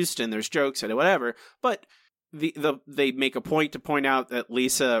introduced, and there's jokes and whatever, but they make a point to point out that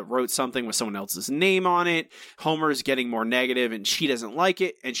Lisa wrote something with someone else's name on it. Homer's getting more negative, and she doesn't like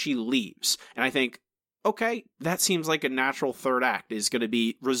it, and she leaves. And I think okay, that seems like a natural third act is going to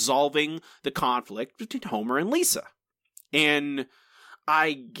be resolving the conflict between Homer and Lisa. And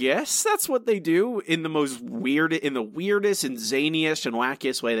I guess that's what they do in the weirdest and zaniest and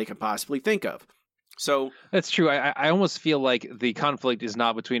wackiest way they can possibly think of. So that's true. I almost feel like the conflict is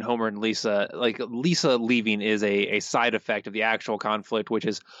not between Homer and Lisa. Like, Lisa leaving is a side effect of the actual conflict, which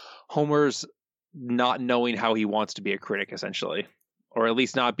is Homer's not knowing how he wants to be a critic, essentially, or at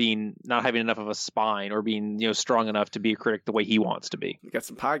least not having enough of a spine or being, strong enough to be a critic the way he wants to be. We got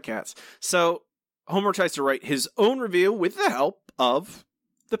some podcasts. So Homer tries to write his own review with the help of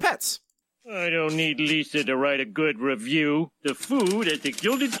the pets. I don't need Lisa to write a good review. The food at the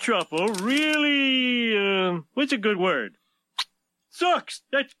Gilded Truffle really, what's a good word? Sucks!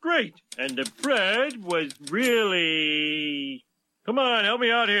 That's great! And the bread was really... Come on, help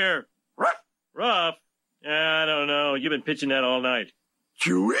me out here. Rough? I don't know. You've been pitching that all night.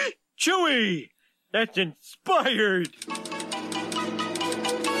 Chewy? Chewy! That's inspired!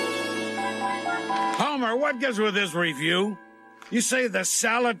 Homer, what gives with this review? You say the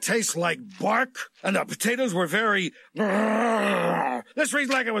salad tastes like bark, and the potatoes were very... This reads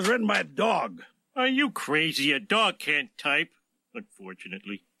like it was written by a dog. Are you crazy? A dog can't type,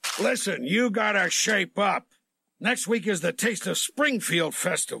 unfortunately. Listen, you gotta shape up. Next week is the Taste of Springfield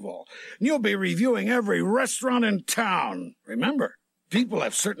Festival, and you'll be reviewing every restaurant in town. Remember, people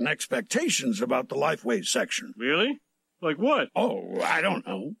have certain expectations about the Lifeway section. Really? Like what? Oh, I don't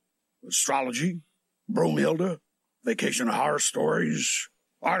know. Astrology, Broomhilda, vacation horror stories,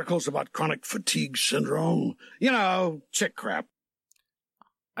 articles about chronic fatigue syndrome, chick crap.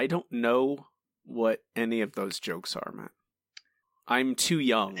 I don't know what any of those jokes are, Matt. I'm too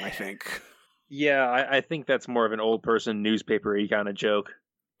young, I think. Yeah, I think that's more of an old person newspaper-y kind of joke.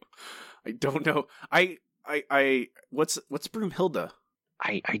 I don't know. What's Broomhilda?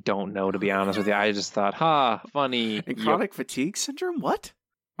 I don't know, to be honest with you. I just thought, funny. And chronic fatigue syndrome? What?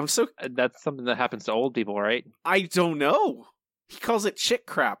 That's something that happens to old people, right? I don't know. He calls it chick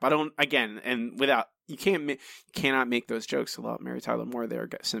crap. You cannot make those jokes without Mary Tyler Moore there,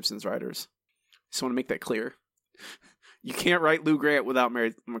 Simpsons writers. Just want to make that clear. You can't write Lou Grant without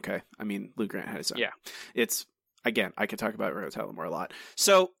Mary. Okay. I mean, Lou Grant had his own. Yeah. It's, again, I could talk about Mary Tyler Moore a lot.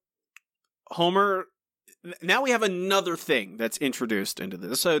 So, Homer, now we have another thing that's introduced into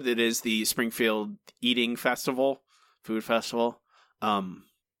this. So, that is the Springfield Eating Festival, Food Festival.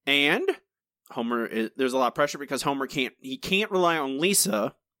 And Homer, there's a lot of pressure because Homer can't rely on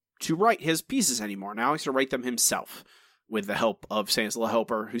Lisa to write his pieces anymore. Now he has to write them himself with the help of Santa's Little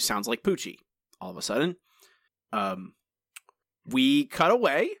Helper, who sounds like Poochie all of a sudden. We cut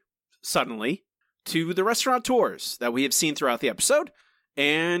away, suddenly, to the restaurateurs that we have seen throughout the episode,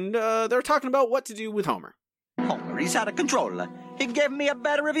 and they're talking about what to do with Homer. Homer, he's out of control. He gave me a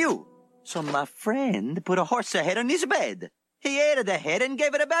bad review. So my friend put a horse head on his bed. He ate the head and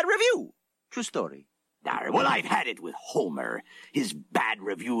gave it a bad review. True story. Well, I've had it with Homer. His bad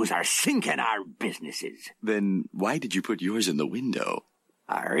reviews are sinking our businesses. Then why did you put yours in the window?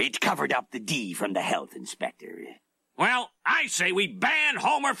 It covered up the D from the health inspector. Well, I say we ban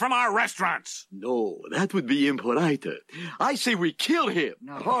Homer from our restaurants. No, that would be impolite. I say we kill him.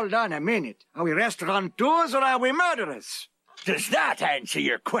 Now, hold on a minute. Are we restaurateurs or are we murderers? Does that answer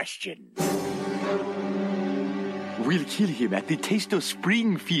your question? We'll kill him at the Taste of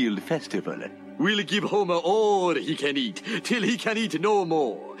Springfield Festival. We'll give Homer all he can eat, till he can eat no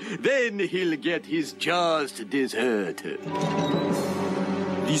more. Then he'll get his just dessert.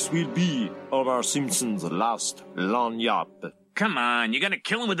 This will be Homer Simpson's last lanyard. Come on, you gonna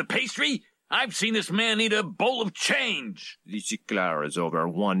kill him with the pastry? I've seen this man eat a bowl of change. This eclair is over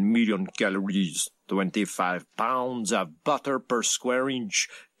 1 million calories, 25 pounds of butter per square inch,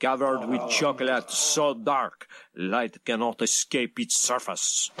 covered with chocolate so dark, light cannot escape its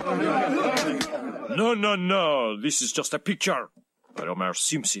surface. No, this is just a picture. But Homer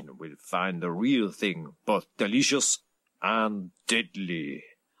Simpson will find the real thing, both delicious and deadly.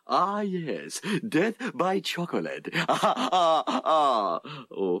 Ah, yes, death by chocolate. Oh.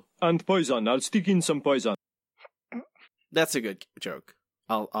 And poison. I'll stick in some poison. That's a good joke.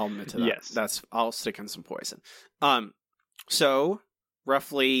 I'll admit to that. Yes. I'll stick in some poison. So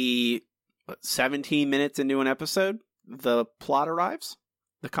roughly 17 minutes into an episode, the plot arrives.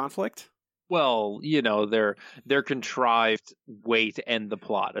 The conflict. Well, their contrived way to end the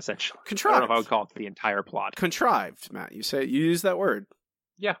plot, essentially. Contrived. I don't know if I would call it the entire plot. Contrived, Matt. You use that word.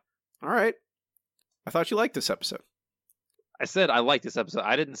 Yeah. All right. I thought you liked this episode. I said I liked this episode.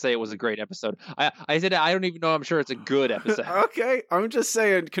 I didn't say it was a great episode. I said I don't even know. I'm sure it's a good episode. Okay. I'm just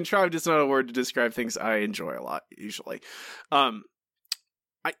saying contrived is not a word to describe things I enjoy a lot, usually.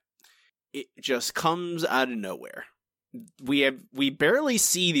 it just comes out of nowhere. We barely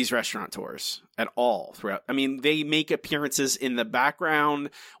see these restaurateurs at all throughout. I mean, they make appearances in the background.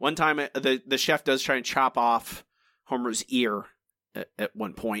 One time, the chef does try and chop off Homer's ear at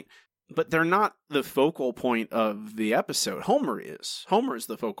one point, but they're not the focal point of the episode. Homer is. Homer is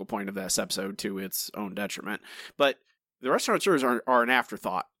the focal point of this episode to its own detriment. But the restaurateurs are an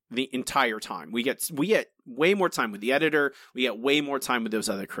afterthought the entire time. We get way more time with the editor. We get way more time with those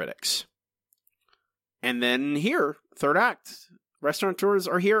other critics. And then here, third act, restaurateurs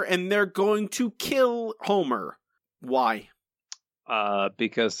are here and they're going to kill Homer. Why?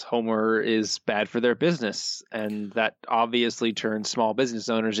 Because Homer is bad for their business, and that obviously turns small business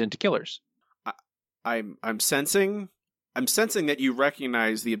owners into killers. I'm sensing that you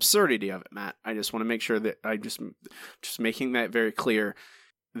recognize the absurdity of it, Matt. I just want to make sure that I just making that very clear.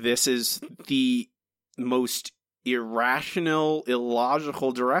 This is the most irrational,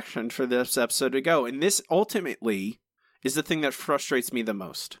 illogical direction for this episode to go. And this ultimately is the thing that frustrates me the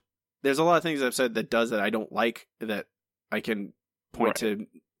most. There's a lot of things I've said that does that I don't like, that I can point to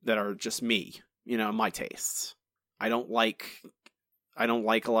that are just me, my tastes. I don't like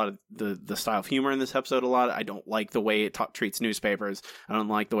a lot of the style of humor in this episode a lot. I don't like the way it treats newspapers. I don't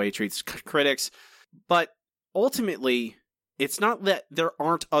like the way it treats critics. But ultimately, it's not that there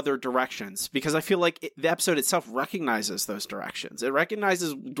aren't other directions, because I feel like the episode itself recognizes those directions. It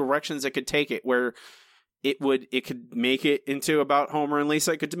recognizes directions it could take it, where it could make it into about Homer and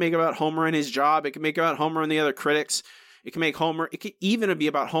Lisa. It could make it about Homer and his job. It could make it about Homer and the other critics. It could even be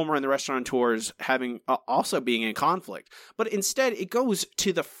about Homer and the restaurateurs having also being in conflict. But instead, it goes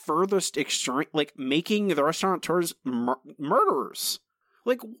to the furthest extreme, like making the restaurateurs murderers.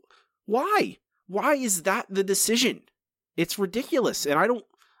 Like, why? Why is that the decision? It's ridiculous, and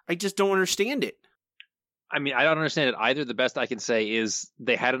I just don't understand it. I mean, I don't understand it either. The best I can say is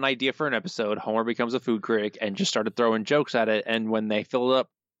they had an idea for an episode. Homer becomes a food critic and just started throwing jokes at it. And when they filled up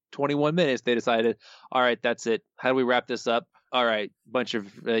 21 minutes, they decided, all right, that's it. How do we wrap this up? All right, bunch of,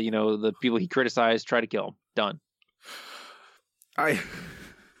 the people he criticized, try to kill him. Done. And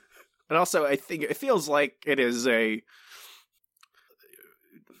also, I think it feels like it is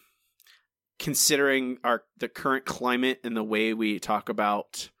considering the current climate and the way we talk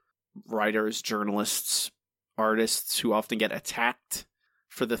about writers, journalists, artists who often get attacked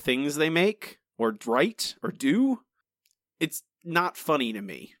for the things they make or write or do, it's not funny to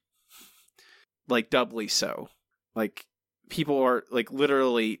me. Like, doubly so. Like, people are, like,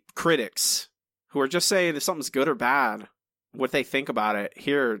 literally critics who are just saying if something's good or bad, what they think about it.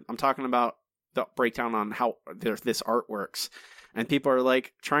 Here, I'm talking about the breakdown on how this art works. And people are,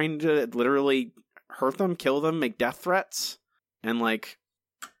 like, trying to literally hurt them, kill them, make death threats. And, like,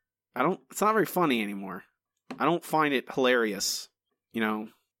 it's not very funny anymore. I don't find it hilarious. I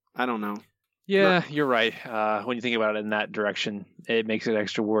don't know. Yeah, you're right. When you think about it in that direction, it makes it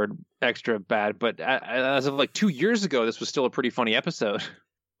extra bad. But as of like 2 years ago, this was still a pretty funny episode.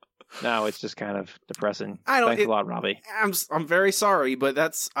 Now it's just kind of depressing. Thanks a lot, Robbie. I'm very sorry, but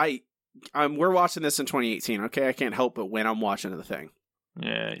we're watching this in 2018. Okay, I can't help but when I'm watching the thing.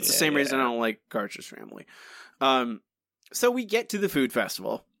 Yeah, it's the same reason I don't like Garch's Family. So we get to the food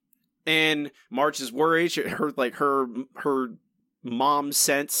festival, and Marge is worried. Her mom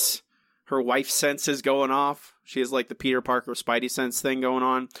sense. Her wife's sense is going off. She has like the Peter Parker Spidey sense thing going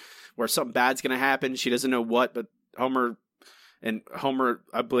on, where something bad's going to happen. She doesn't know what, but Homer,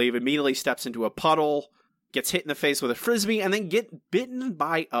 I believe, immediately steps into a puddle, gets hit in the face with a frisbee, and then get bitten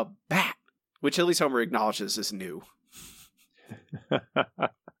by a bat, which at least Homer acknowledges is new.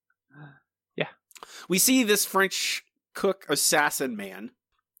 Yeah. We see this French cook assassin man.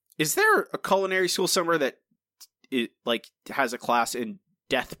 Is there a culinary school somewhere that has a class in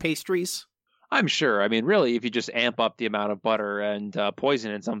death pastries? I'm sure. I mean, really, if you just amp up the amount of butter and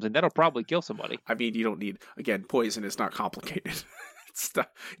poison in something, that'll probably kill somebody. I mean, you don't need, again, poison is not complicated. It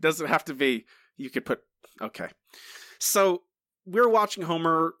doesn't have to be, you could put, okay. So, we're watching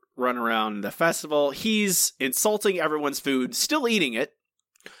Homer run around the festival. He's insulting everyone's food, still eating it.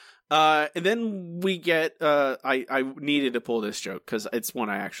 And then we get, I needed to pull this joke, because it's one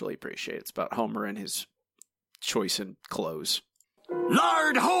I actually appreciate. It's about Homer and his choice in clothes.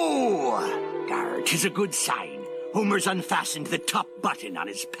 Lord ho! Gar, 'tis a good sign. Homer's unfastened the top button on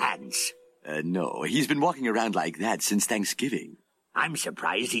his pants. No, he's been walking around like that since Thanksgiving. I'm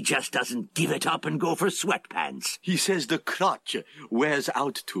surprised he just doesn't give it up and go for sweatpants. He says the crotch wears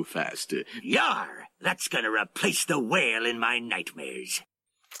out too fast. Yar! That's gonna replace the whale in my nightmares.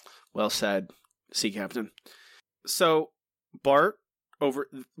 Well said, Sea Captain. So, Bart,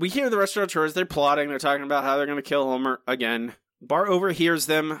 we hear the restaurateurs, they're plotting, they're talking about how they're going to kill Homer again. Bart overhears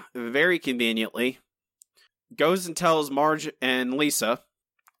them very conveniently, goes and tells Marge and Lisa,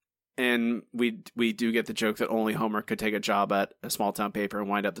 and we do get the joke that only Homer could take a job at a small-town paper and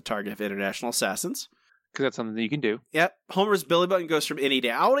wind up the target of international assassins. Because that's something that you can do. Yep. Homer's belly button goes from innie to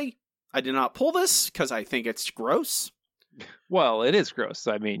outie. I did not pull this because I think it's gross. Well, it is gross.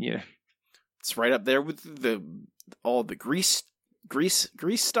 I mean, yeah. It's right up there with all the grease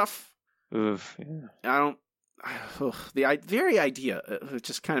stuff. Oof, yeah. I don't... the very idea, it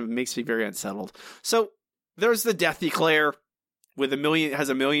just kind of makes me very unsettled. So, there's the Death Eclair with has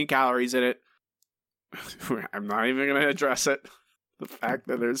 1 million calories in it. I'm not even going to address it. The fact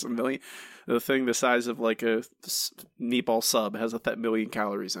that there's 1 million, the thing the size of like a meatball sub has 1 million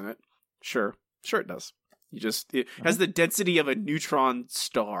calories in it. Sure it does. It has the density of a neutron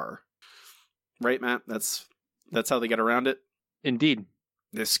star. Right, Matt? That's how they get around it? Indeed.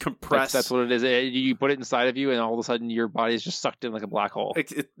 This compressed... That's what it is. You put it inside of you, and all of a sudden your body is just sucked in like a black hole.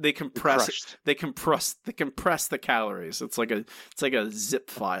 They compress the calories. It's like a zip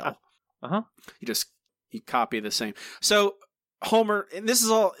file. Uh-huh. You copy the same. So Homer, and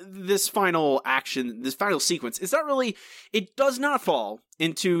this final sequence is not really, it does not fall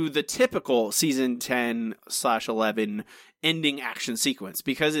into the typical season 10/11 ending action sequence,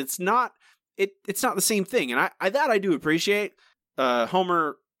 because it's not the same thing. And I do appreciate.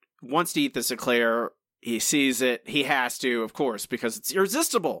 Homer wants to eat the eclair. He sees it. He has to, of course, because it's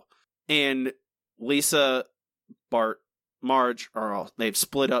irresistible. And Lisa, Bart, Marge they've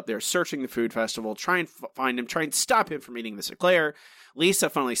split up. They're searching the food festival, try and find him, try and stop him from eating this eclair. Lisa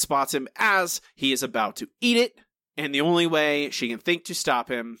finally spots him as he is about to eat it. And the only way she can think to stop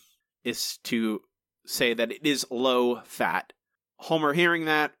him is to say that it is low fat. Homer, hearing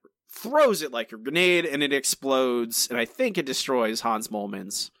that, throws it like a grenade, and it explodes, and I think it destroys Hans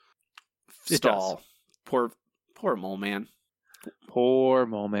Moleman's stall. Poor Mole Man. Poor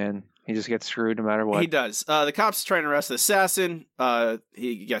Mole Man. He just gets screwed no matter what. He does. The cops try and arrest the assassin.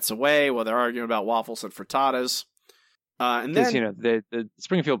 He gets away while they're arguing about waffles and frittatas. And then, the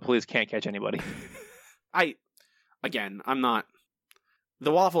Springfield police can't catch anybody. I'm not.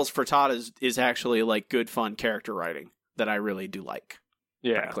 The waffles frittatas is actually like good fun character writing that I really do like.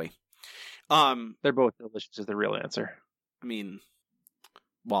 Yeah. Frankly. They're both delicious is the real answer. I mean,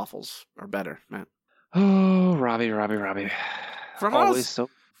 waffles are better, Matt. Oh, Robbie.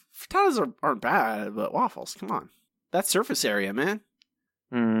 Frittatas aren't bad, but waffles, come on. That surface area, man.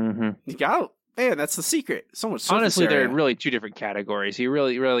 Mm-hmm. You got it. Man, that's the secret. So much surface Honestly, area. they're really two different categories. You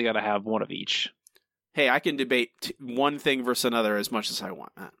really got to have one of each. Hey, I can debate one thing versus another as much as I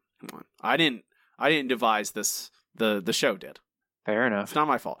want, Matt. Come on. I didn't devise this. The show did. Fair enough. It's not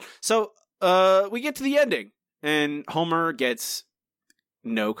my fault. So, we get to the ending, and Homer gets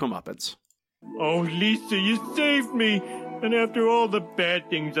no comeuppance. Oh, Lisa, you saved me. And after all the bad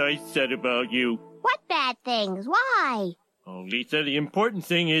things I said about you. What bad things? Why? Oh, Lisa, the important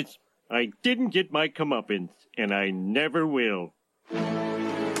thing is I didn't get my comeuppance, and I never will.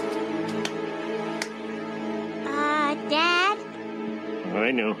 Dad?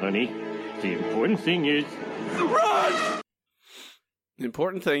 I know, honey. The important thing is... Run! The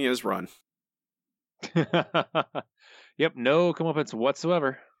important thing is run. Yep, no comeuppance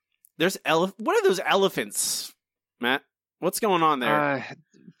whatsoever. What are those elephants, Matt? What's going on there?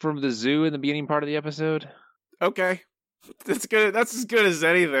 From the zoo in the beginning part of the episode. Okay. That's good. That's as good as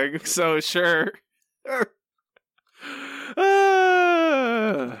anything, so sure. I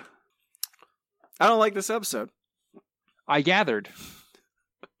don't like this episode. I gathered.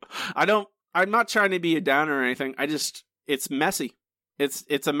 I'm not trying to be a downer or anything. It's messy.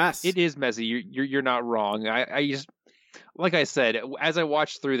 It's a mess. It is messy. You're not wrong. I just, like I said, as I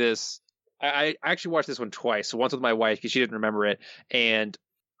watched through this, I actually watched this one twice. Once with my wife because she didn't remember it, and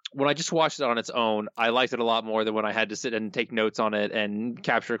when I just watched it on its own, I liked it a lot more than when I had to sit and take notes on it and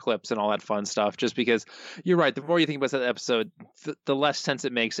capture clips and all that fun stuff. Just because you're right, the more you think about that episode, the less sense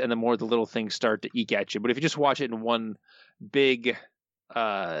it makes, and the more the little things start to eke at you. But if you just watch it in one big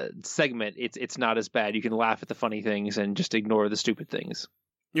segment, it's not as bad. You can laugh at the funny things and just ignore the stupid things.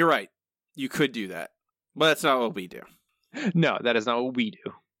 You're right. You could do that, but that's not what we do. No, that is not what we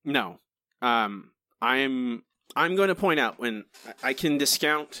do. No. I'm going to point out when I can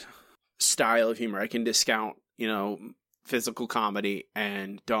discount style of humor. I can discount, physical comedy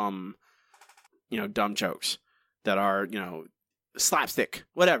and dumb jokes that are, slapstick,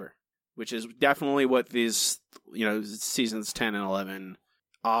 whatever, which is definitely what these, seasons 10 and 11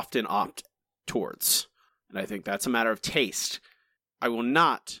 often opt towards. And I think that's a matter of taste. I will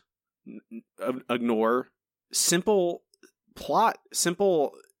not ignore simple plot,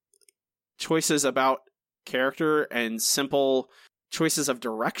 simple choices about character and simple choices of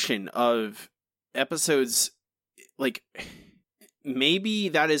direction of episodes. Like, maybe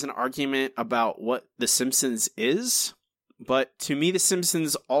that is an argument about what The Simpsons is, but to me, The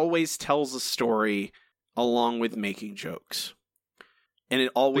Simpsons always tells a story along with making jokes. And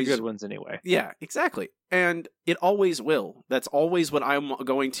it always... The good ones anyway. Yeah, exactly. And it always will. That's always what I'm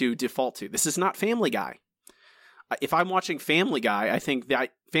going to default to. This is not Family Guy. If I'm watching Family Guy, I think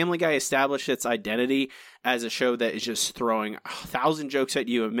that Family Guy established its identity as a show that is just throwing 1,000 jokes at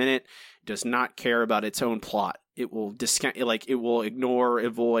you a minute, does not care about its own plot. It will discount, like, it will ignore,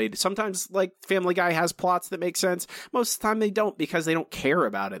 avoid. Sometimes, like, Family Guy has plots that make sense. Most of the time they don't, because they don't care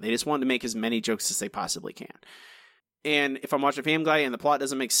about it. They just want to make as many jokes as they possibly can. And if I'm watching Family Guy and the plot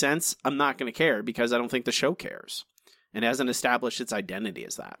doesn't make sense, I'm not going to care, because I don't think the show cares. And it hasn't established its identity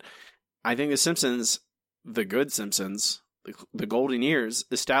as that. I think The Simpsons, the good Simpsons, the golden years,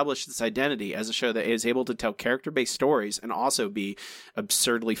 established its identity as a show that is able to tell character-based stories and also be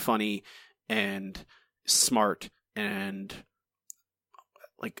absurdly funny and smart and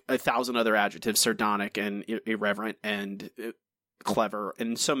like 1,000 other adjectives, sardonic and irreverent and clever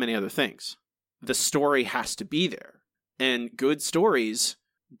and so many other things. The story has to be there. And good stories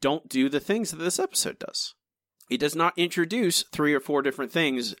don't do the things that this episode does. It does not introduce 3 or 4 different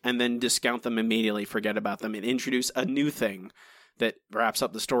things and then discount them immediately, forget about them, and introduce a new thing that wraps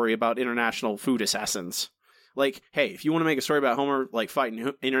up the story about international food assassins. Like, hey, if you want to make a story about Homer, like,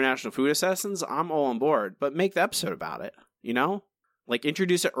 fighting international food assassins, I'm all on board. But make the episode about it, you know? Like,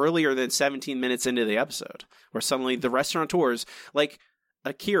 introduce it earlier than 17 minutes into the episode, where suddenly the restaurateurs, like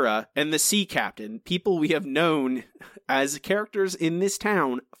Akira and the Sea Captain, people we have known as characters in this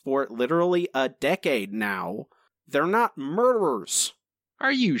town for literally a decade now, they're not murderers.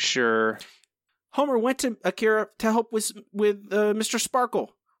 Are you sure? Homer went to Akira to help with Mr.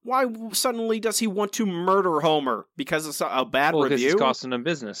 Sparkle. Why suddenly does he want to murder Homer? Because it's a bad review? Because it's costing him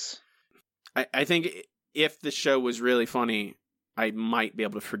business. I think if the show was really funny, I might be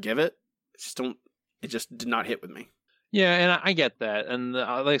able to forgive it. It just did not hit with me. Yeah, and I get that. And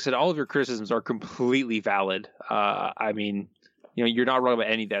like I said, all of your criticisms are completely valid. I mean, you know, you're not wrong about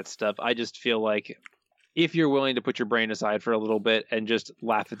any of that stuff. I just feel like if you're willing to put your brain aside for a little bit and just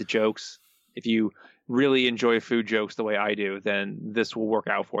laugh at the jokes, if you really enjoy food jokes the way I do, then this will work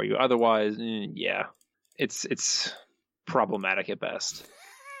out for you. Otherwise, yeah, it's problematic at best.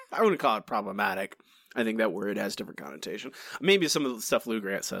 I wouldn't call it problematic. I think that word has different connotation. Maybe some of the stuff Lou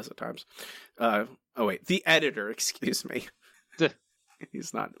Grant says at times. Oh wait, the editor, excuse me.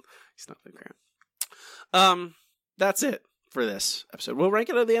 He's not Lou Grant. That's it for this episode. We'll rank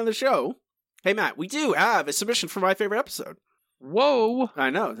it at the end of the show. Hey Matt, we do have a submission for my favorite episode. Whoa! I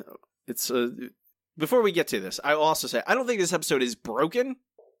know. It's before we get to this, I will also say I don't think this episode is broken.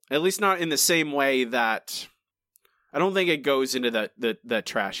 At least not in the same way that I don't think it goes into the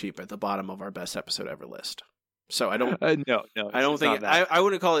trash heap at the bottom of our best episode ever list. So I don't. No. I don't think I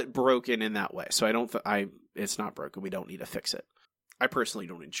wouldn't call it broken in that way. So I don't. It's not broken. We don't need to fix it. I personally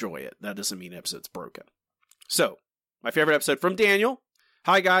don't enjoy it. That doesn't mean the episode's broken. So my favorite episode from Daniel.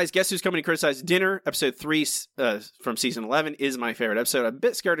 Hi guys, guess who's coming to criticize dinner? Episode 3 from season 11 is my favorite episode. I'm a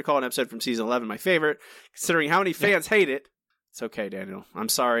bit scared to call an episode from season 11 my favorite, considering how many fans hate it. It's okay, Daniel. I'm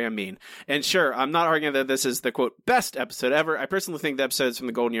sorry, I'm mean. And sure, I'm not arguing that this is the, quote, best episode ever. I personally think the episodes from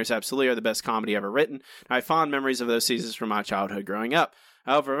the Golden Years absolutely are the best comedy ever written. I have fond memories of those seasons from my childhood growing up.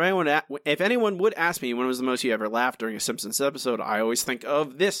 However, if anyone would ask me when was the most you ever laughed during a Simpsons episode, I always think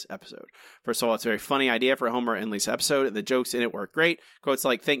of this episode. First of all, it's a very funny idea for a Homer and Lisa episode, and the jokes in it work great. Quotes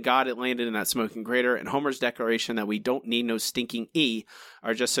like, thank God it landed in that smoking crater, and Homer's declaration that we don't need no stinking E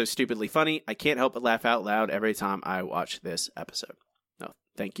are just so stupidly funny. I can't help but laugh out loud every time I watch this episode. No,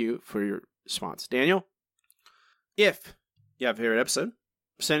 thank you for your response. Daniel, if you have a favorite episode,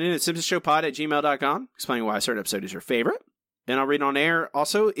 send in at simpsonshowpod@gmail.com explaining why a certain episode is your favorite. And I'll read on air.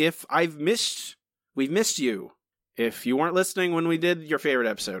 Also, if we've missed you. If you weren't listening when we did your favorite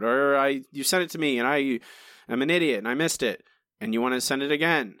episode, or you sent it to me and I am an idiot and I missed it, and you want to send it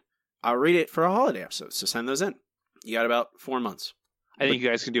again, I'll read it for a holiday episode. So send those in. You got about 4 months. I think you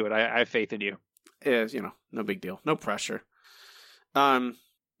guys can do it. I have faith in you. No big deal. No pressure.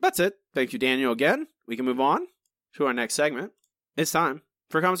 That's it. Thank you, Daniel, again. We can move on to our next segment. It's time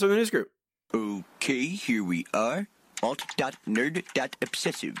for Comments from the News Group. Okay, here we are.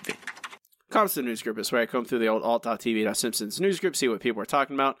 Alt.nerd.obsessive. Comments from the News Group is where I comb through the old alt.tv.simpsons news group, see what people are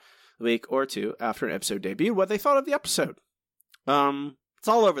talking about a week or two after an episode debuted, what they thought of the episode. It's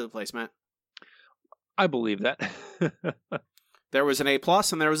all over the place, Matt. I believe that. There was an A+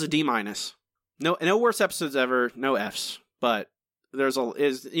 and there was a D-. No worse episodes ever, no Fs, but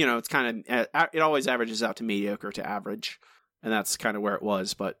it's kind of, it always averages out to mediocre to average, and that's kind of where it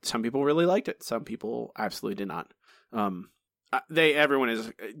was. But some people really liked it. Some people absolutely did not. Everyone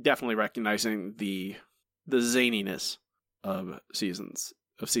is definitely recognizing the zaniness of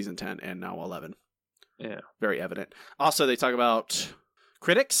season 10 and now 11. Yeah, very evident. Also, they talk about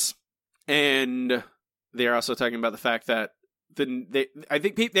critics, and they're also talking about the fact that I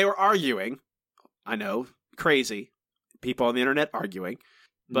think they were arguing. I know, crazy people on the internet arguing,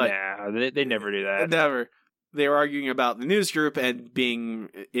 but they never do that. Never. They were arguing about the news group and being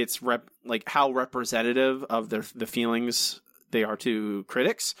how representative of the feelings they are to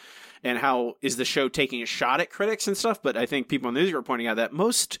critics, and how is the show taking a shot at critics and stuff. But I think people in the news group are pointing out that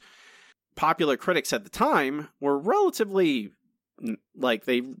most popular critics at the time were relatively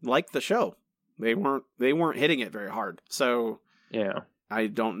they liked the show. They weren't hitting it very hard. So yeah, I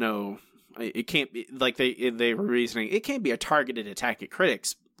don't know. It can't be they were reasoning. It can't be a targeted attack at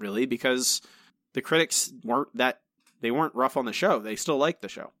critics, really, because the critics weren't rough on the show. They still liked the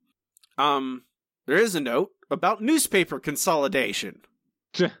show. There is a note about newspaper consolidation.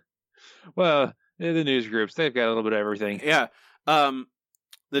 Well, the news groups, they've got a little bit of everything. Yeah.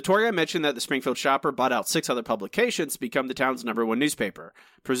 The tour guide mentioned that the Springfield Shopper bought out 6 other publications to become the town's #1 newspaper,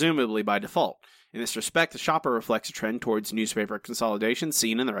 presumably by default. In this respect, the Shopper reflects a trend towards newspaper consolidation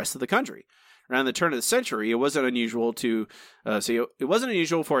seen in the rest of the country. Around the turn of the century, it wasn't unusual for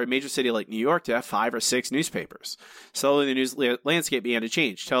a major city like New York to have 5 or 6 newspapers. Slowly, the news landscape began to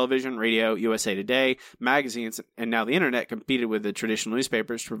change. Television, radio, USA Today, magazines, and now the internet competed with the traditional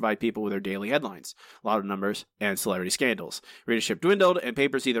newspapers to provide people with their daily headlines, a lot of numbers, and celebrity scandals. Readership dwindled, and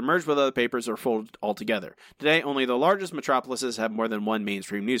papers either merged with other papers or folded altogether. Today, only the largest metropolises have more than one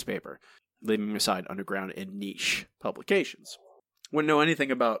mainstream newspaper, leaving aside underground and niche publications. Wouldn't know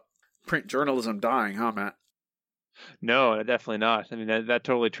anything about print journalism dying, huh, Matt? No, definitely not. I mean, that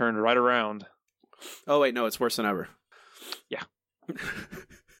totally turned right around. Oh, wait, no, it's worse than ever. Yeah.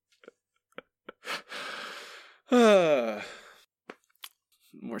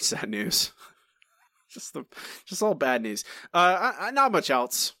 More sad news. Just all bad news. Not much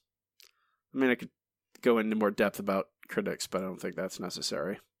else. I mean, I could go into more depth about critics, but I don't think that's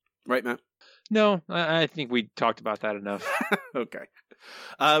necessary. Right, Matt? No, I think we talked about that enough. Okay.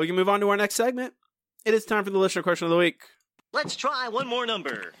 We can move on to our next segment. It is time for the listener question of the week. Let's try one more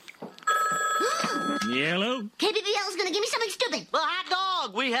number. Yellow. KBBL is going to give me something stupid. The hot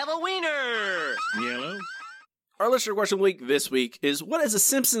dog. We have a wiener. Yellow. Our listener question of the week this week is, what is a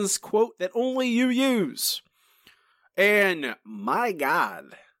Simpsons quote that only you use? And my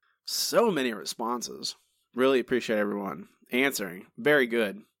God, so many responses. Really appreciate everyone answering. Very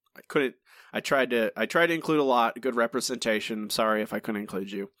good. I tried to include a lot. Good representation. Sorry if I couldn't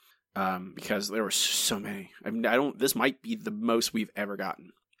include you, because there were so many. I mean, this might be the most we've ever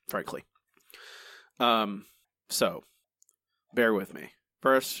gotten, frankly. So bear with me.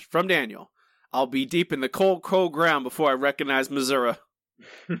 First, from Daniel, I'll be deep in the cold, cold ground before I recognize Missouri.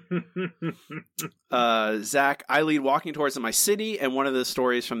 Zach, I lead walking towards my city, and one of the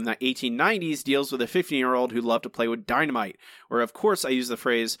stories from the 1890s deals with a 15-year-old who loved to play with dynamite, where of course I use the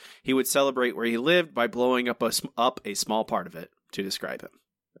phrase he would celebrate where he lived by blowing up a small part of it to describe him.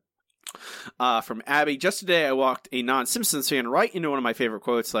 From Abby, just today I walked a non-Simpsons fan right into one of my favorite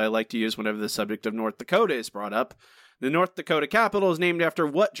quotes that I like to use whenever the subject of North Dakota is brought up. The North Dakota capital is named after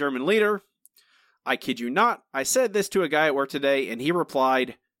what German leader? I kid you not, I said this to a guy at work today, and he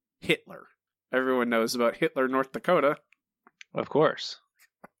replied, Hitler. Everyone knows about Hitler, North Dakota. Of course.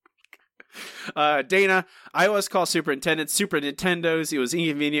 Dana, I always call superintendents Super Nintendos. It was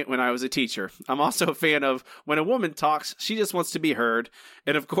inconvenient when I was a teacher. I'm also a fan of when a woman talks, she just wants to be heard.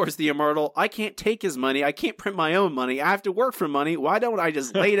 And of course, the immortal, I can't take his money. I can't print my own money. I have to work for money. Why don't I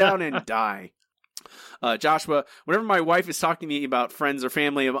just lay down and die? Joshua, whenever my wife is talking to me about friends or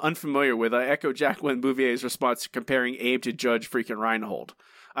family I'm unfamiliar with, I echo Jacqueline Bouvier's response to comparing Abe to Judge freaking Reinhold.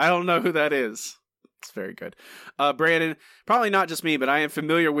 I don't know who that is. It's very good. Brandon, probably not just me, but I am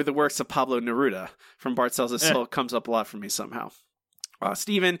familiar with the works of Pablo Neruda. From Bart Sells His Soul comes up a lot for me somehow.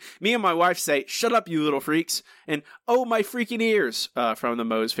 Steven, me and my wife say, shut up, you little freaks, and oh, my freaking ears, from the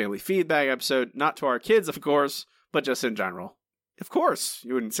Moe's Family Feedback episode. Not to our kids, of course, but just in general. Of course,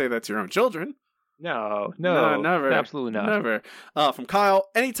 you wouldn't say that to your own children. No, never. Absolutely not. Never. From Kyle,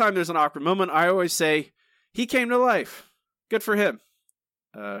 anytime there's an awkward moment, I always say, he came to life. Good for him.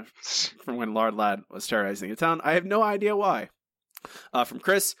 From when Lard Lad was terrorizing the town. I have no idea why. From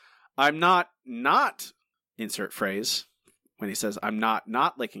Chris, I'm not insert phrase when he says, I'm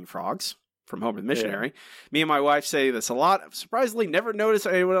not licking frogs. From Homer the Missionary. Yeah. Me and my wife say this a lot. I've surprisingly never noticed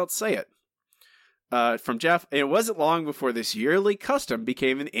anyone else say it. From Jeff, it wasn't long before this yearly custom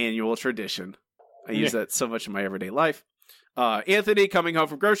became an annual tradition. I use that so much in my everyday life. Anthony coming home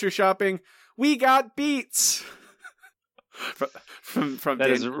from grocery shopping. We got beets. from that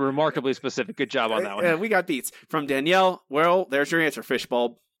is remarkably specific. Good job on that one. We got beets. From Danielle. Well, there's your answer,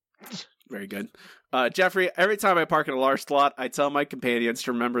 fishbulb. Very good. Jeffrey, every time I park in a large lot, I tell my companions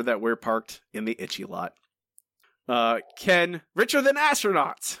to remember that we're parked in the itchy lot. Ken, richer than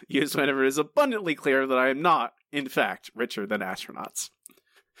astronauts. Used whenever it is abundantly clear that I am not, in fact, richer than astronauts.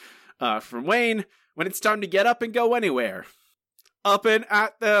 From Wayne, when it's time to get up and go anywhere. Up and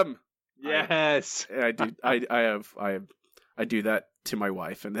at them. Yes. I do. I do that to my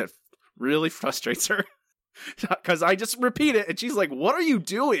wife, and that really frustrates her because I just repeat it, and she's like, "What are you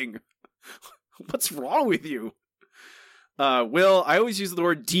doing? What's wrong with you?" Will, I always use the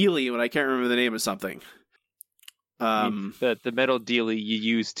word dealy when I can't remember the name of something. The metal dealy you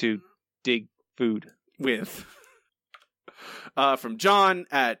use to dig food with. From John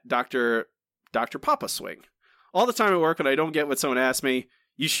at Dr. Papa Swing. All the time at work when I don't get what someone asks me,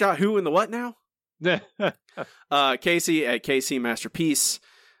 you shot who in the what now? Casey at Casey Masterpiece.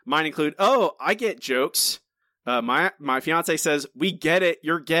 Mine include, I get jokes. My fiance says, we get it,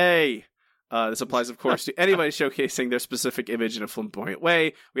 you're gay. This applies, of course, to anybody showcasing their specific image in a flamboyant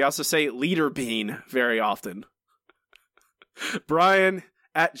way. We also say leader bean very often. Brian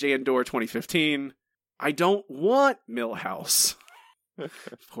at Jandor 2015. I don't want Millhouse.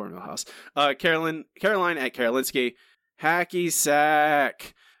 Poor Millhouse. Caroline at Karolinsky. Hacky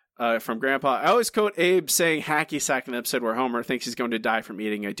sack. From Grandpa. I always quote Abe saying hacky sack in the episode where Homer thinks he's going to die from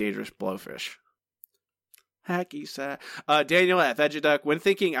eating a dangerous blowfish. Hacky sack. Daniel at Vegeduck. When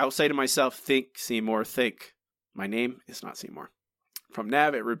thinking, I'll say to myself, think, Seymour, think. My name is not Seymour. From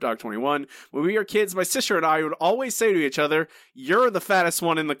Nav at RootDog21. When we were kids, my sister and I would always say to each other, you're the fattest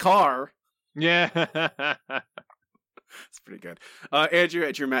one in the car. Yeah. It's pretty good. Andrew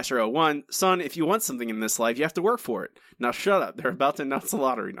at DrewMaster01. Son, if you want something in this life, you have to work for it. Now shut up. They're about to announce the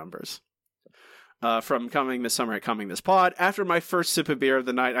lottery numbers. From Coming This Summer at Coming This Pod. After my first sip of beer of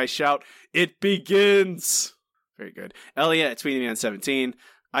the night, I shout, it begins! Very good. Elliot at TweetyMan17.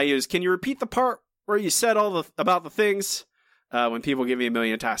 I use, can you repeat the part where you said about the things? When people give me a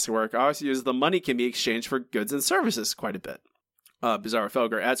million tasks to work, I always use the money can be exchanged for goods and services quite a bit. Bizarre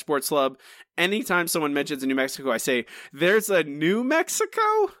Felger at Sports Club. Anytime someone mentions New Mexico, I say, there's a New Mexico?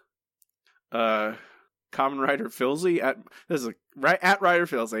 Common Writer Filsey at Ryder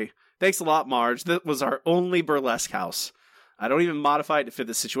Filsey. Thanks a lot, Marge. That was our only burlesque house. I don't even modify it to fit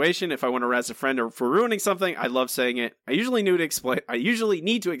the situation. If I want to razz a friend or for ruining something, I love saying it. I usually need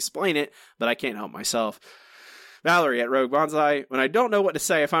to explain it, but I can't help myself. Valerie at Rogue Bonsai. When I don't know what to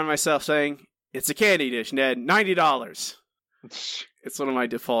say, I find myself saying, it's a candy dish, Ned. $90. It's one of my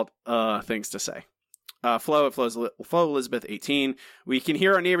default things to say. Flo at Flo Elizabeth 18. We can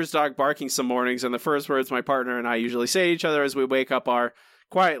hear our neighbor's dog barking some mornings, and the first words my partner and I usually say to each other as we wake up are,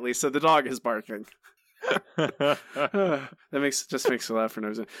 quietly, so the dog is barking. That makes me laugh for no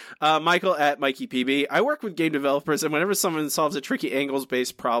reason. Michael at Mikey PB. I work with game developers, and whenever someone solves a tricky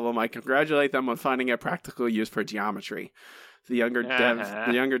angles-based problem, I congratulate them on finding a practical use for geometry. The younger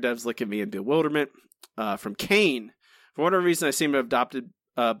devs look at me in bewilderment. From Kane. For whatever reason, I seem to have adopted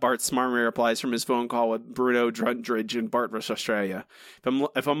Bart's smarmy replies from his phone call with Bruno Drundridge and Bart vs. Australia.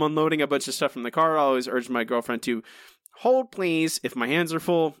 If I'm unloading a bunch of stuff from the car, I always urge my girlfriend to hold, please, if my hands are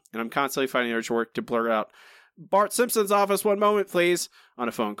full, and I'm constantly finding urge work to blurt out, Bart Simpson's office, one moment, please, on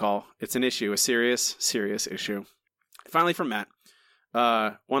a phone call. It's an issue, a serious, serious issue. Finally, from Matt.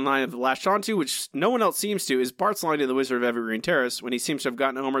 One line of the latched onto, which no one else seems to, is Bart's line to the Wizard of Evergreen Terrace when he seems to have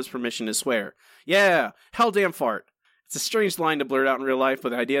gotten Homer's permission to swear. Yeah, hell damn fart. It's a strange line to blurt out in real life, but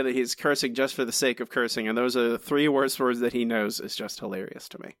the idea that he's cursing just for the sake of cursing, and those are the three worst words that he knows, is just hilarious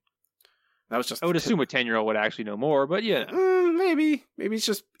to me. That was just. I would assume a 10-year-old would actually know more, but yeah, maybe it's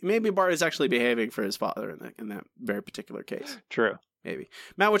just Bart is actually behaving for his father in that very particular case. True, maybe.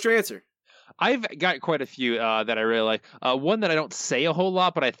 Matt, what's your answer? I've got quite a few that I really like. One that I don't say a whole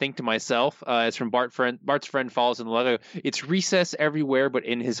lot, but I think to myself. It's from Bart's friend follows in the letter. It's recess everywhere, but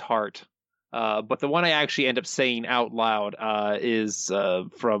in his heart. But the one I actually end up saying out loud is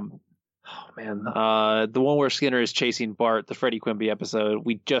from. Oh man, the one where Skinner is chasing Bart, the Freddie Quimby episode.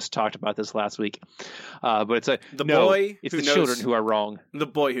 We just talked about this last week, but it's it's the children who are wrong. The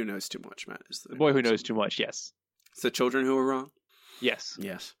boy who knows too much, Matt. Is the boy who knows too much. Yes, it's the children who are wrong. Yes,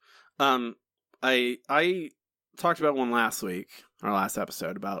 yes. I talked about one last week, our last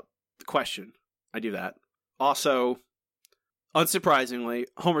episode, about the question. I do that. Also, unsurprisingly,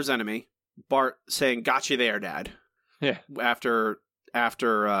 Homer's enemy, Bart, saying "Got you there, Dad." Yeah. After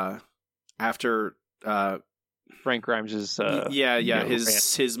Frank Grimes'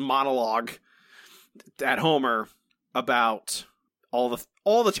 his monologue at Homer about all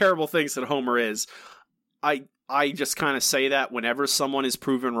the terrible things that Homer is. I just kind of say that whenever someone is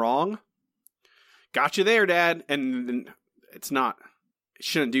proven wrong. Got you there, Dad, and it's not.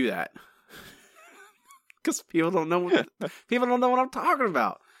 Shouldn't do that because people don't know what I'm talking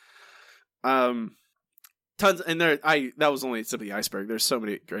about. Tons, and that was only the tip of the iceberg. There's so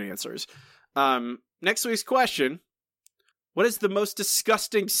many great answers. Next week's question: what is the most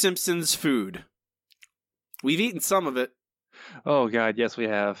disgusting Simpsons food? We've eaten some of it. Oh God, yes, we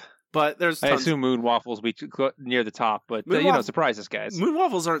have. But there's I assume moon waffles be near the top, but surprise us, guys. Moon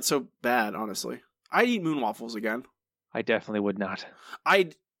waffles aren't so bad, honestly. I'd eat moon waffles again. I definitely would not. I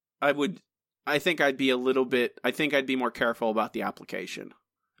think I'd be more careful about the application.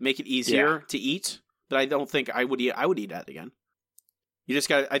 Make it easier to eat, but I don't think I would eat that again. You just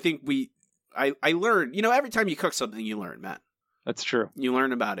got. I learned. Every time you cook something, you learn, Matt. That's true. You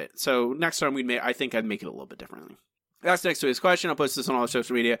learn about it. So next time I think I'd make it a little bit differently. That's next week's question. I'll post this on all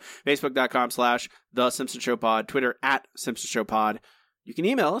social media. Facebook.com/TheSimpsonsShowPod. Twitter @SimpsonsShowPod. You can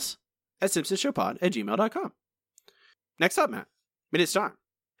email us at SimpsonsShowPod@gmail.com. Next up, Matt, it is time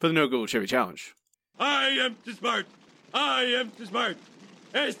for the No Google Trivia Challenge. I am too smart. I am too smart.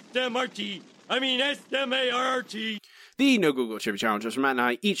 S-M-R-T. I mean S-M-A-R-T. The No Google Trivia Challenge is where Matt and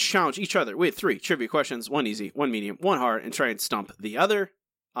I each challenge each other with 3 trivia questions, 1 easy, 1 medium, 1 hard, and try and stump the other.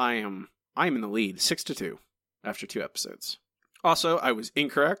 I am in the lead, 6-2 after 2 episodes. Also, I was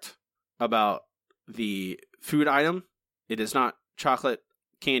incorrect about the food item. It is not chocolate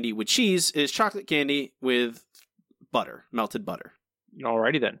candy with cheese. It is chocolate candy with butter, melted butter.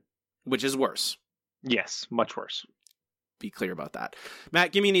 Alrighty then. Which is worse. Yes, much worse. Be clear about that.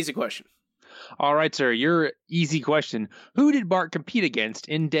 Matt, give me an easy question. All right, sir. Your easy question. Who did Bart compete against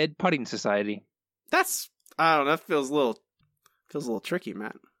in Dead Pudding Society? I don't know. That feels a little tricky,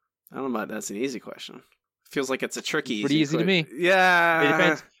 Matt. I don't know about that's an easy question. Feels like it's a tricky. Pretty easy to me. Yeah. It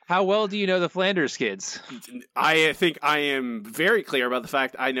depends. How well do you know the Flanders kids? I think I am very clear about the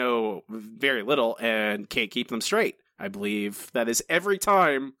fact I know very little and can't keep them straight. I believe that is every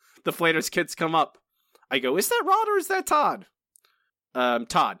time the Flanders kids come up, I go, is that Rod or is that Todd?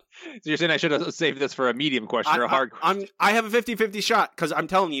 Todd. So you're saying I should have saved this for a medium question or a hard question? I have a 50-50 shot because I'm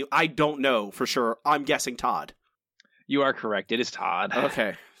telling you, I don't know for sure. I'm guessing Todd. You are correct. It is Todd.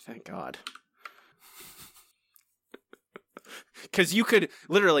 Okay. Thank God. Because you could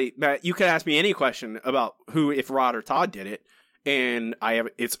literally, Matt, you could ask me any question about if Rod or Todd did it, and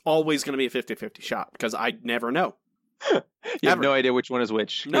it's always going to be a 50-50 shot because I never know. You have no idea which one is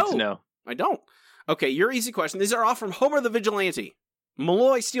which. No, good to know. I don't. Okay, your easy question. These are all from Homer the Vigilante.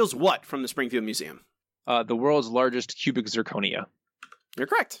 Malloy steals what from the Springfield Museum? The world's largest cubic zirconia. You're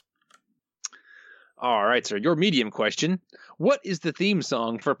correct. All right, sir. Your medium question. What is the theme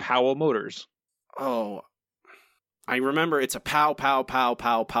song for Powell Motors? Oh, I remember it's a pow, pow, pow,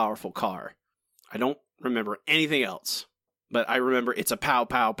 pow, powerful car. I don't remember anything else, but I remember it's a pow,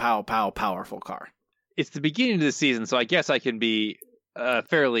 pow, pow, pow, powerful car. It's the beginning of the season, so I guess I can be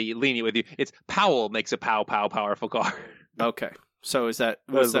fairly lenient with you. It's Powell makes a pow, pow, powerful car. Okay. So is that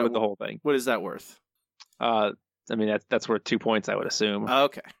with the whole thing? What is that worth? I mean that's worth 2 points, I would assume.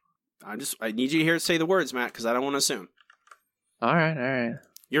 Okay. I need you to hear say the words, Matt, because I don't want to assume. All right.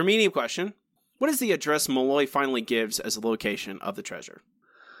 Your medium question. What is the address Malloy finally gives as the location of the treasure?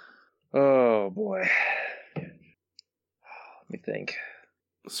 Oh, boy. Let me think.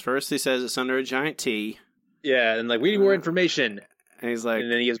 First he says it's under a giant T. Yeah, and we need more information. And he's like...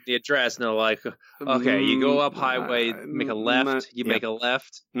 And then he gives the address, and they're like, okay, you go up highway, make a left, make a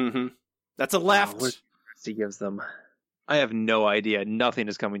left. Mm-hmm. That's a left. What he gives them? I have no idea. Nothing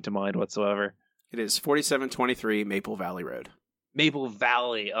is coming to mind whatsoever. It is 4723 Maple Valley Road. Maple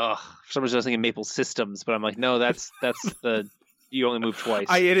Valley. Ugh. For some reason I was thinking Maple Systems, but I'm like, no, that's the you only move twice.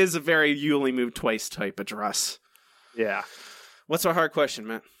 It is a very you only move twice type address. Yeah. What's our hard question,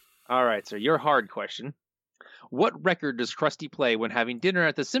 Matt? All right, so your hard question. What record does Krusty play when having dinner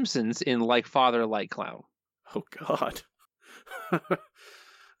at the Simpsons in Like Father, Like Clown? Oh, God.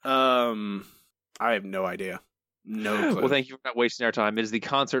 I have no idea. No clue. Well, thank you for not wasting our time. It is the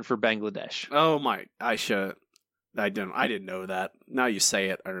Concert for Bangladesh. Oh, my. I didn't know that. Now you say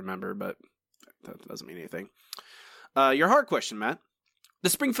it, I remember, but that doesn't mean anything. Your hard question, Matt. The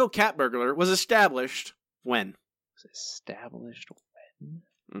Springfield Cat Burglar was established when? Established when?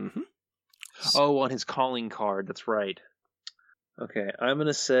 Mm-hmm. Oh, on his calling card. That's right. Okay, I'm going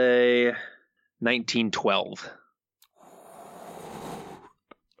to say 1912.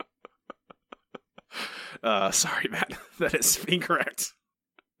 Sorry, Matt. That is incorrect.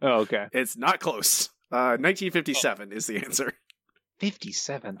 Oh, okay. It's not close. 1957 is the answer.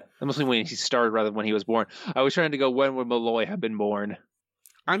 57? That must be when he started rather than when he was born. I was trying to go, when would Malloy have been born?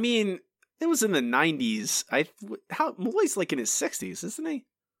 I mean, it was in the 90s. Malloy's like in his 60s, isn't he?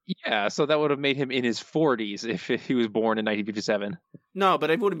 Yeah, so that would have made him in his 40s if he was born in 1957. No,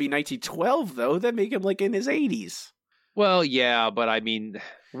 but it wouldn't be 1912, though. That'd make him like in his 80s. Well, yeah, but I mean,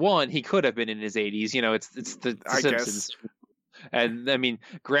 he could have been in his 80s. You know, it's the Simpsons. Guess. And, I mean,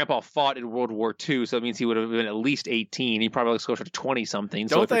 Grandpa fought in World War II, so it means he would have been at least 18. He probably looks closer to 20-something.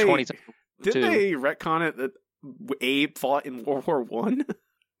 So if you're 20-something... Didn't they retcon it that Abe fought in World War I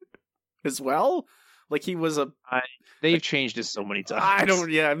as well? Like he was they've changed this so many times.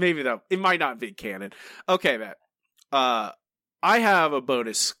 Maybe it might not be canon. Okay, Matt. I have a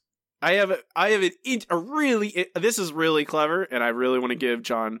bonus. I have a really, this is really clever, and I really want to give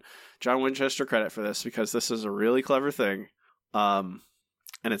John Winchester credit for this, because this is a really clever thing. And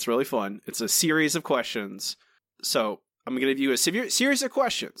it's really fun. It's a series of questions. So I'm going to give you a series of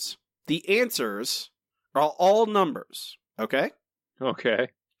questions. The answers are all numbers. Okay? Okay.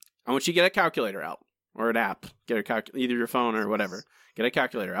 I want you to get a calculator out. Or an app. Get either your phone or whatever. Get a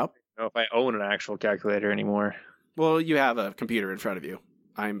calculator out. I don't know if I own an actual calculator anymore. Well, you have a computer in front of you.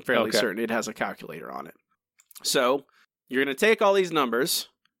 I'm fairly certain it has a calculator on it. So, you're going to take all these numbers.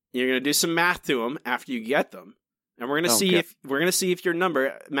 You're going to do some math to them after you get them. And we're going to see if your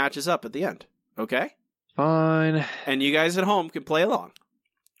number matches up at the end. Okay? Fine. And you guys at home can play along.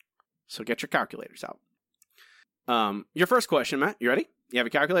 So get your calculators out. Your first question, Matt. You ready? You have a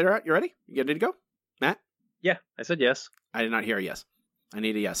calculator out? You ready? You ready to go? Matt? Yeah, I said yes. I did not hear a yes. I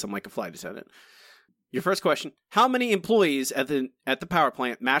need a yes. I'm like a flight attendant. Your first question: how many employees at the power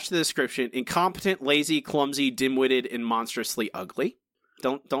plant match the description: incompetent, lazy, clumsy, dim-witted, and monstrously ugly?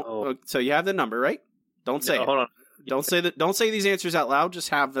 Don't. Oh. So you have the number, right? Don't say it. Hold on. Don't say these answers out loud. Just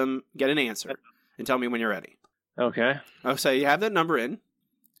have them get an answer and tell me when you're ready. Okay. So you have that number in.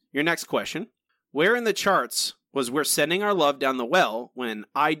 Your next question: where in the charts was "We're Sending Our Love Down the Well" when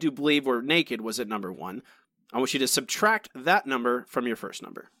 "I Do Believe We're Naked" was at number 1? I want you to subtract that number from your first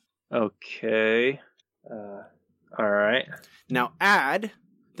number. Okay. All right. Now add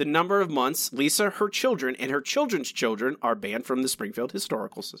the number of months Lisa, her children, and her children's children are banned from the Springfield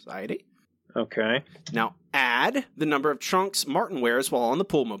Historical Society. Okay. Now add the number of trunks Martin wears while on the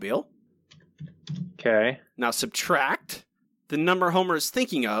poolmobile. Okay. Now subtract the number Homer is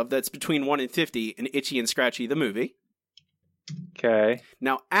thinking of that's between 1 and 50 in Itchy and Scratchy the movie. Okay.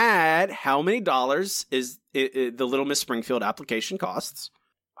 Now add how many dollars is the Little Miss Springfield application costs.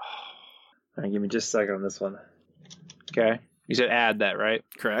 All right, give me just a second on this one. Okay. You said add that, right?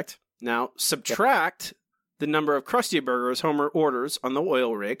 Correct. Now subtract the number of Krusty Burgers Homer orders on the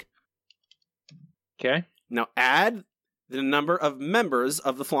oil rig. Okay. Now add the number of members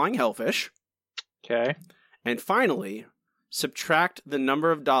of the Flying Hellfish. Okay. And finally, subtract the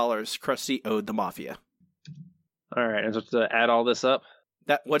number of dollars Krusty owed the Mafia. All right, I'm supposed to add all this up?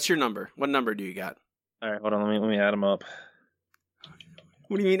 What's your number? What number do you got? All right, hold on, let me add them up.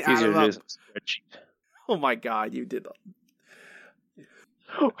 What do you mean add them up? Oh my God, you did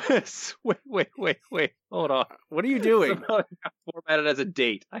Wait, hold on. What are you doing? Somehow I got formatted as a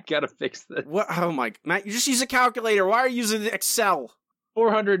date. I gotta fix this. What? Oh my, Matt, you just use a calculator. Why are you using Excel?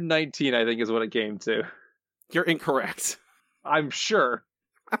 419, I think, is what it came to. You're incorrect. I'm sure.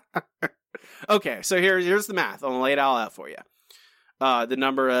 Okay, so here's the math. I'll lay it all out for you. The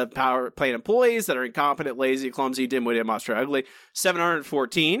number of power plant employees that are incompetent, lazy, clumsy, dim-witted, monster, ugly.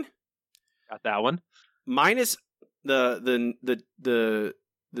 714. Got that one. Minus the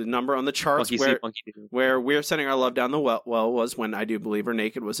number on the charts where We're Sending Our Love Down the Well was when I Do Believe We're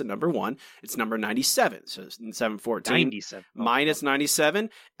Naked was at number 1. It's number 97. So 714 97. Minus 97.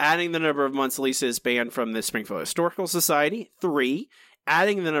 Adding the number of months Lisa is banned from the Springfield Historical Society. 3.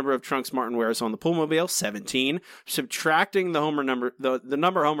 Adding the number of trunks Martin wears on the poolmobile. 17. Subtracting the Homer number, the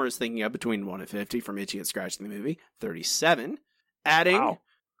number Homer is thinking of between 1 and 50 from Itchy and Scratchy the movie. 37. Adding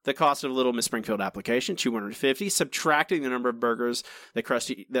the cost of Little Miss Springfield application, 250. Subtracting the number of burgers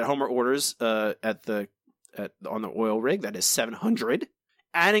that Homer orders on the oil rig, that is 700.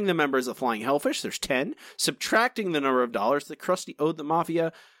 Adding the members of Flying Hellfish, there's 10. Subtracting the number of dollars that Krusty owed the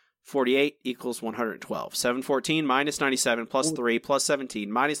Mafia, 48 equals 112. 714 minus 97 plus 3 plus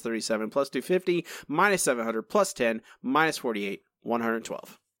 17 minus 37 plus 250 minus 700 plus 10 minus 48,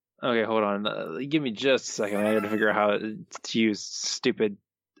 112. Okay, hold on. Give me just a second. I got to figure out how to use stupid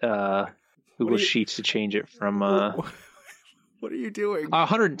Google Sheets to change it from... What are you doing?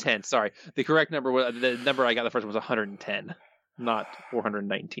 110, sorry. The correct number, the number I got the first one was 110, not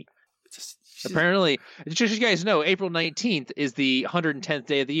 419. Apparently, just so you guys know, April 19th is the 110th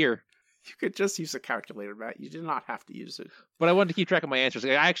day of the year. You could just use a calculator, Matt. You did not have to use it. But I wanted to keep track of my answers.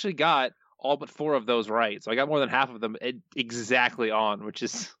 I actually got all but 4 of those right. So I got more than half of them exactly on, which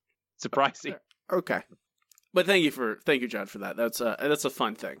is surprising. Okay. But thank you, John, for that. That's a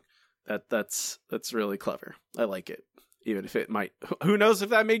fun thing. That's really clever. I like it. Even if it might, who knows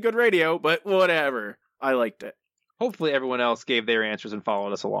if that made good radio, but whatever. I liked it. Hopefully everyone else gave their answers and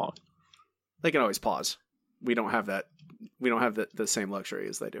followed us along. They can always pause. We don't have that. We don't have the same luxury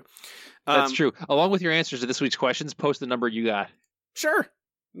as they do. That's true. Along with your answers to this week's questions, post the number you got. Sure.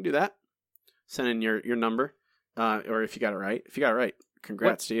 You can do that. Send in your number. Or if you got it right. If you got it right,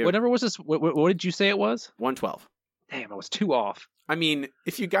 congrats to you. What number was this? What did you say it was? 112. Damn, I was 2 off. I mean,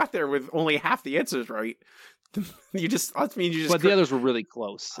 if you got there with only half the answers right, you just. But the others were really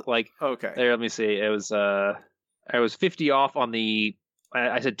close. Like, okay. There, let me see. It was I was 50 off on the.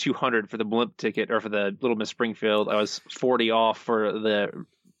 I said 200 for the blimp ticket, or for the Little Miss Springfield. I was 40 off for the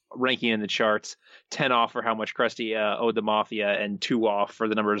ranking in the charts, 10 off for how much Krusty owed the Mafia, and 2 off for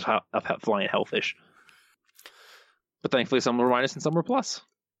the numbers of flying hellfish. But thankfully, some were minus and some were plus.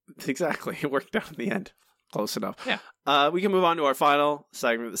 Exactly. It worked out in the end. Close enough. Yeah. We can move on to our final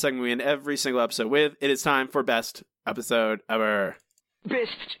segment, the segment we end every single episode with. It is time for Best Episode Ever.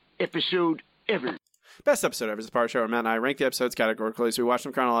 Best episode ever. Best Episode Ever is a part of the show where Matt and I rank the episodes categorically, so we watch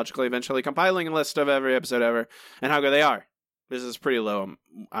them chronologically, eventually compiling a list of every episode ever and how good they are. This is pretty low.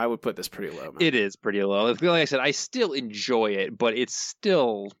 I would put this pretty low, man. It is pretty low. Like I said, I still enjoy it, but it's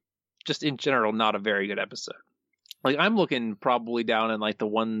still, just in general, not a very good episode. Like, I'm looking probably down in like the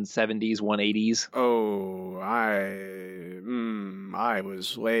 170s, 180s. Oh, I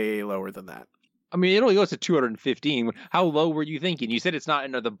was way lower than that. I mean, it only goes to 215. How low were you thinking? You said it's not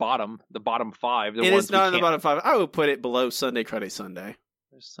into the bottom 5. It is not in the bottom 5. I would put it below Sunday Cruddy Sunday.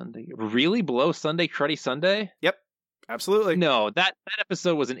 Sunday, really below Sunday Cruddy Sunday? Yep, absolutely. No, that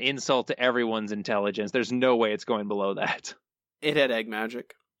episode was an insult to everyone's intelligence. There's no way it's going below that. It had egg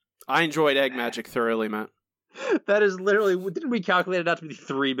magic. I enjoyed egg magic thoroughly, Matt. That is literally, didn't we calculate it out to be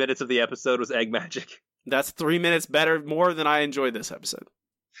 3 minutes of the episode was egg magic? That's 3 minutes better, more than I enjoyed this episode.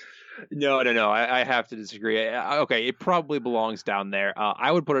 No, I have to disagree. Okay, it probably belongs down there.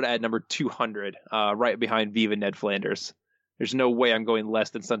 I would put it at number 200, right behind Viva Ned Flanders. There's no way I'm going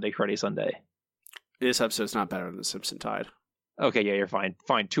less than Sunday Cruddy Sunday. This episode's not better than the Simpson Tide. Okay, yeah, you're fine.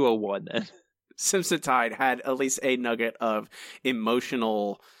 Fine, 201 then. Simpson Tide had at least a nugget of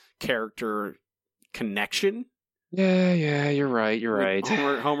emotional character connection. Yeah, you're right.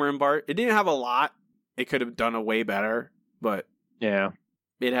 Homer and Bart. It didn't have a lot. It could have done a way better, but yeah,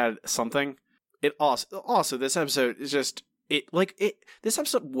 it had something. It also this episode is just this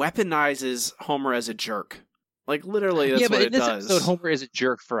episode weaponizes Homer as a jerk. Like, literally, that's what it does. Yeah, but in this episode, Homer is a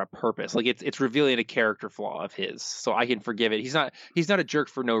jerk for a purpose. Like, it's revealing a character flaw of his, so I can forgive it. He's not a jerk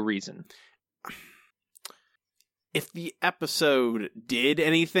for no reason. If the episode did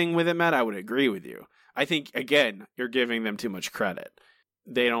anything with it, Matt, I would agree with you. I think, again, you're giving them too much credit.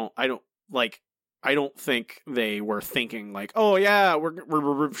 I don't think they were thinking like, oh yeah,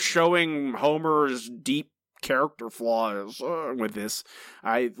 we're showing Homer's deep character flaws with this.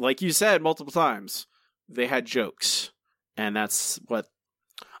 Like you said multiple times, they had jokes, and that's what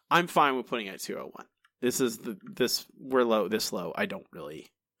I'm fine with putting it at 201. We're low, this low. I don't really.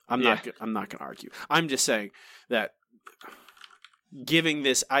 I'm not going to argue. I'm just saying that giving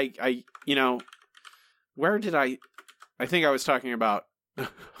this, where did I think I was talking about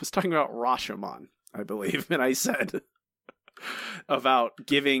Rashomon, I believe, and I said about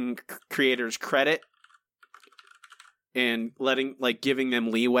giving creators credit and giving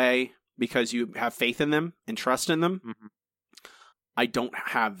them leeway because you have faith in them and trust in them. Mm-hmm. I don't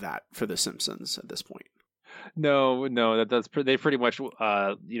have that for The Simpsons at this point. No, they pretty much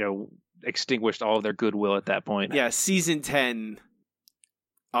extinguished all of their goodwill at that point. Yeah, season 10,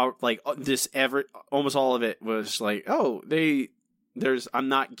 almost all of it was like, oh, I'm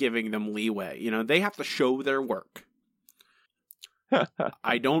not giving them leeway. They have to show their work.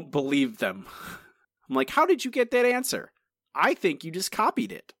 I don't believe them. I'm like, how did you get that answer? I think you just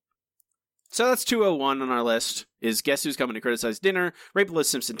copied it. So that's 201 on our list. Is Guess Who's Coming to Criticize Dinner? Rape the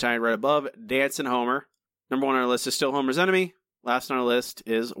List Simpson Tide right above. Dance and Homer. Number 1 on our list is still Homer's Enemy. Last on our list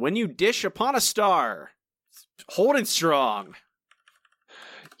is When You Dish Upon a Star. Holding strong.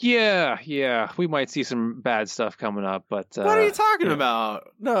 Yeah. We might see some bad stuff coming up, but... what are you talking about?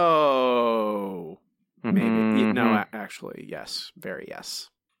 No. Maybe. No, actually, yes. Very yes.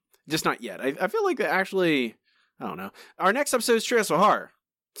 Just not yet. I feel like that actually... I don't know. Our next episode is Trails of Horror.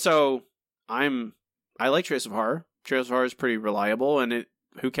 So, I like Trails of Horror. Trails of Horror is pretty reliable, and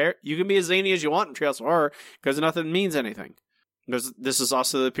who cares? You can be as zany as you want in Trails of Horror because nothing means anything. This is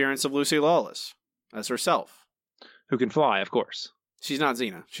also the appearance of Lucy Lawless as herself. Who can fly, of course. She's not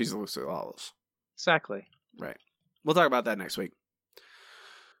Xena. She's Lucy Lawless. Exactly. Right. We'll talk about that next week.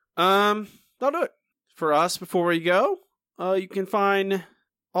 That'll do it for us. Before we go, you can find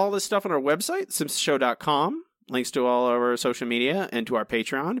all this stuff on our website, simpsonshow.com. Links to all of our social media and to our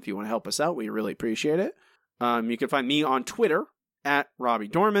Patreon. If you want to help us out, we really appreciate it. You can find me on Twitter at Robbie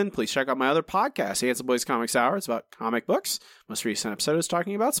Dorman. Please check out my other podcast, Handsome Boys Comics Hour. It's about comic books. Most recent episode is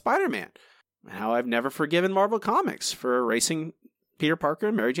talking about Spider-Man and how I've never forgiven Marvel Comics for erasing Peter Parker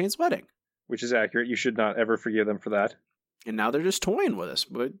and Mary Jane's wedding. Which is accurate. You should not ever forgive them for that. And now they're just toying with us.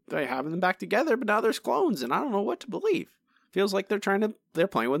 But they have them back together, but now there's clones, and I don't know what to believe. Feels like they're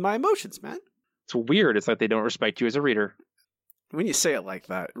playing with my emotions, man. It's weird. It's like they don't respect you as a reader. When you say it like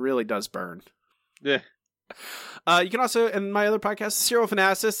that, it really does burn. Yeah. You can also, in my other podcast, Serial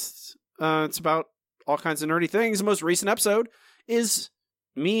Fanatics, it's about all kinds of nerdy things. The most recent episode is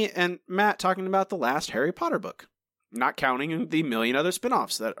me and Matt talking about the last Harry Potter book, not counting the million other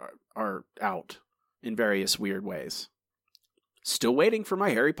spin-offs that are out in various weird ways. Still waiting for my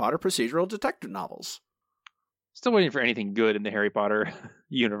Harry Potter procedural detective novels. Still waiting for anything good in the Harry Potter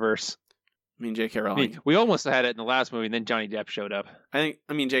universe. I mean, J.K. Rowling. We almost had it in the last movie, and then Johnny Depp showed up.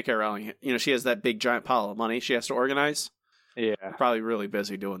 J.K. Rowling, she has that big giant pile of money she has to organize. Yeah. Probably really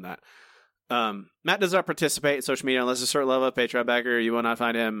busy doing that. Matt does not participate in social media unless a certain level of Patreon backer. You will not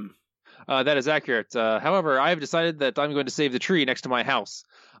find him. That is accurate. However, I have decided that I'm going to save the tree next to my house.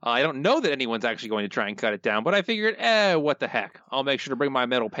 I don't know that anyone's actually going to try and cut it down, but I figured, what the heck? I'll make sure to bring my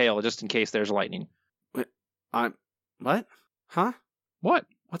metal pail just in case there's lightning. What? Huh? What?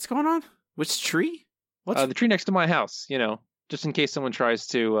 What's going on? Which tree? The tree next to my house, just in case someone tries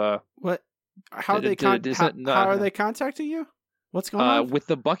to... What? How are they contacting you? What's going on? With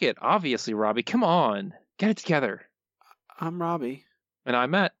the bucket, obviously, Robbie. Come on. Get it together. I'm Robbie. And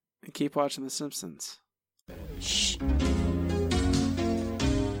I'm Matt. And keep watching The Simpsons. Shh.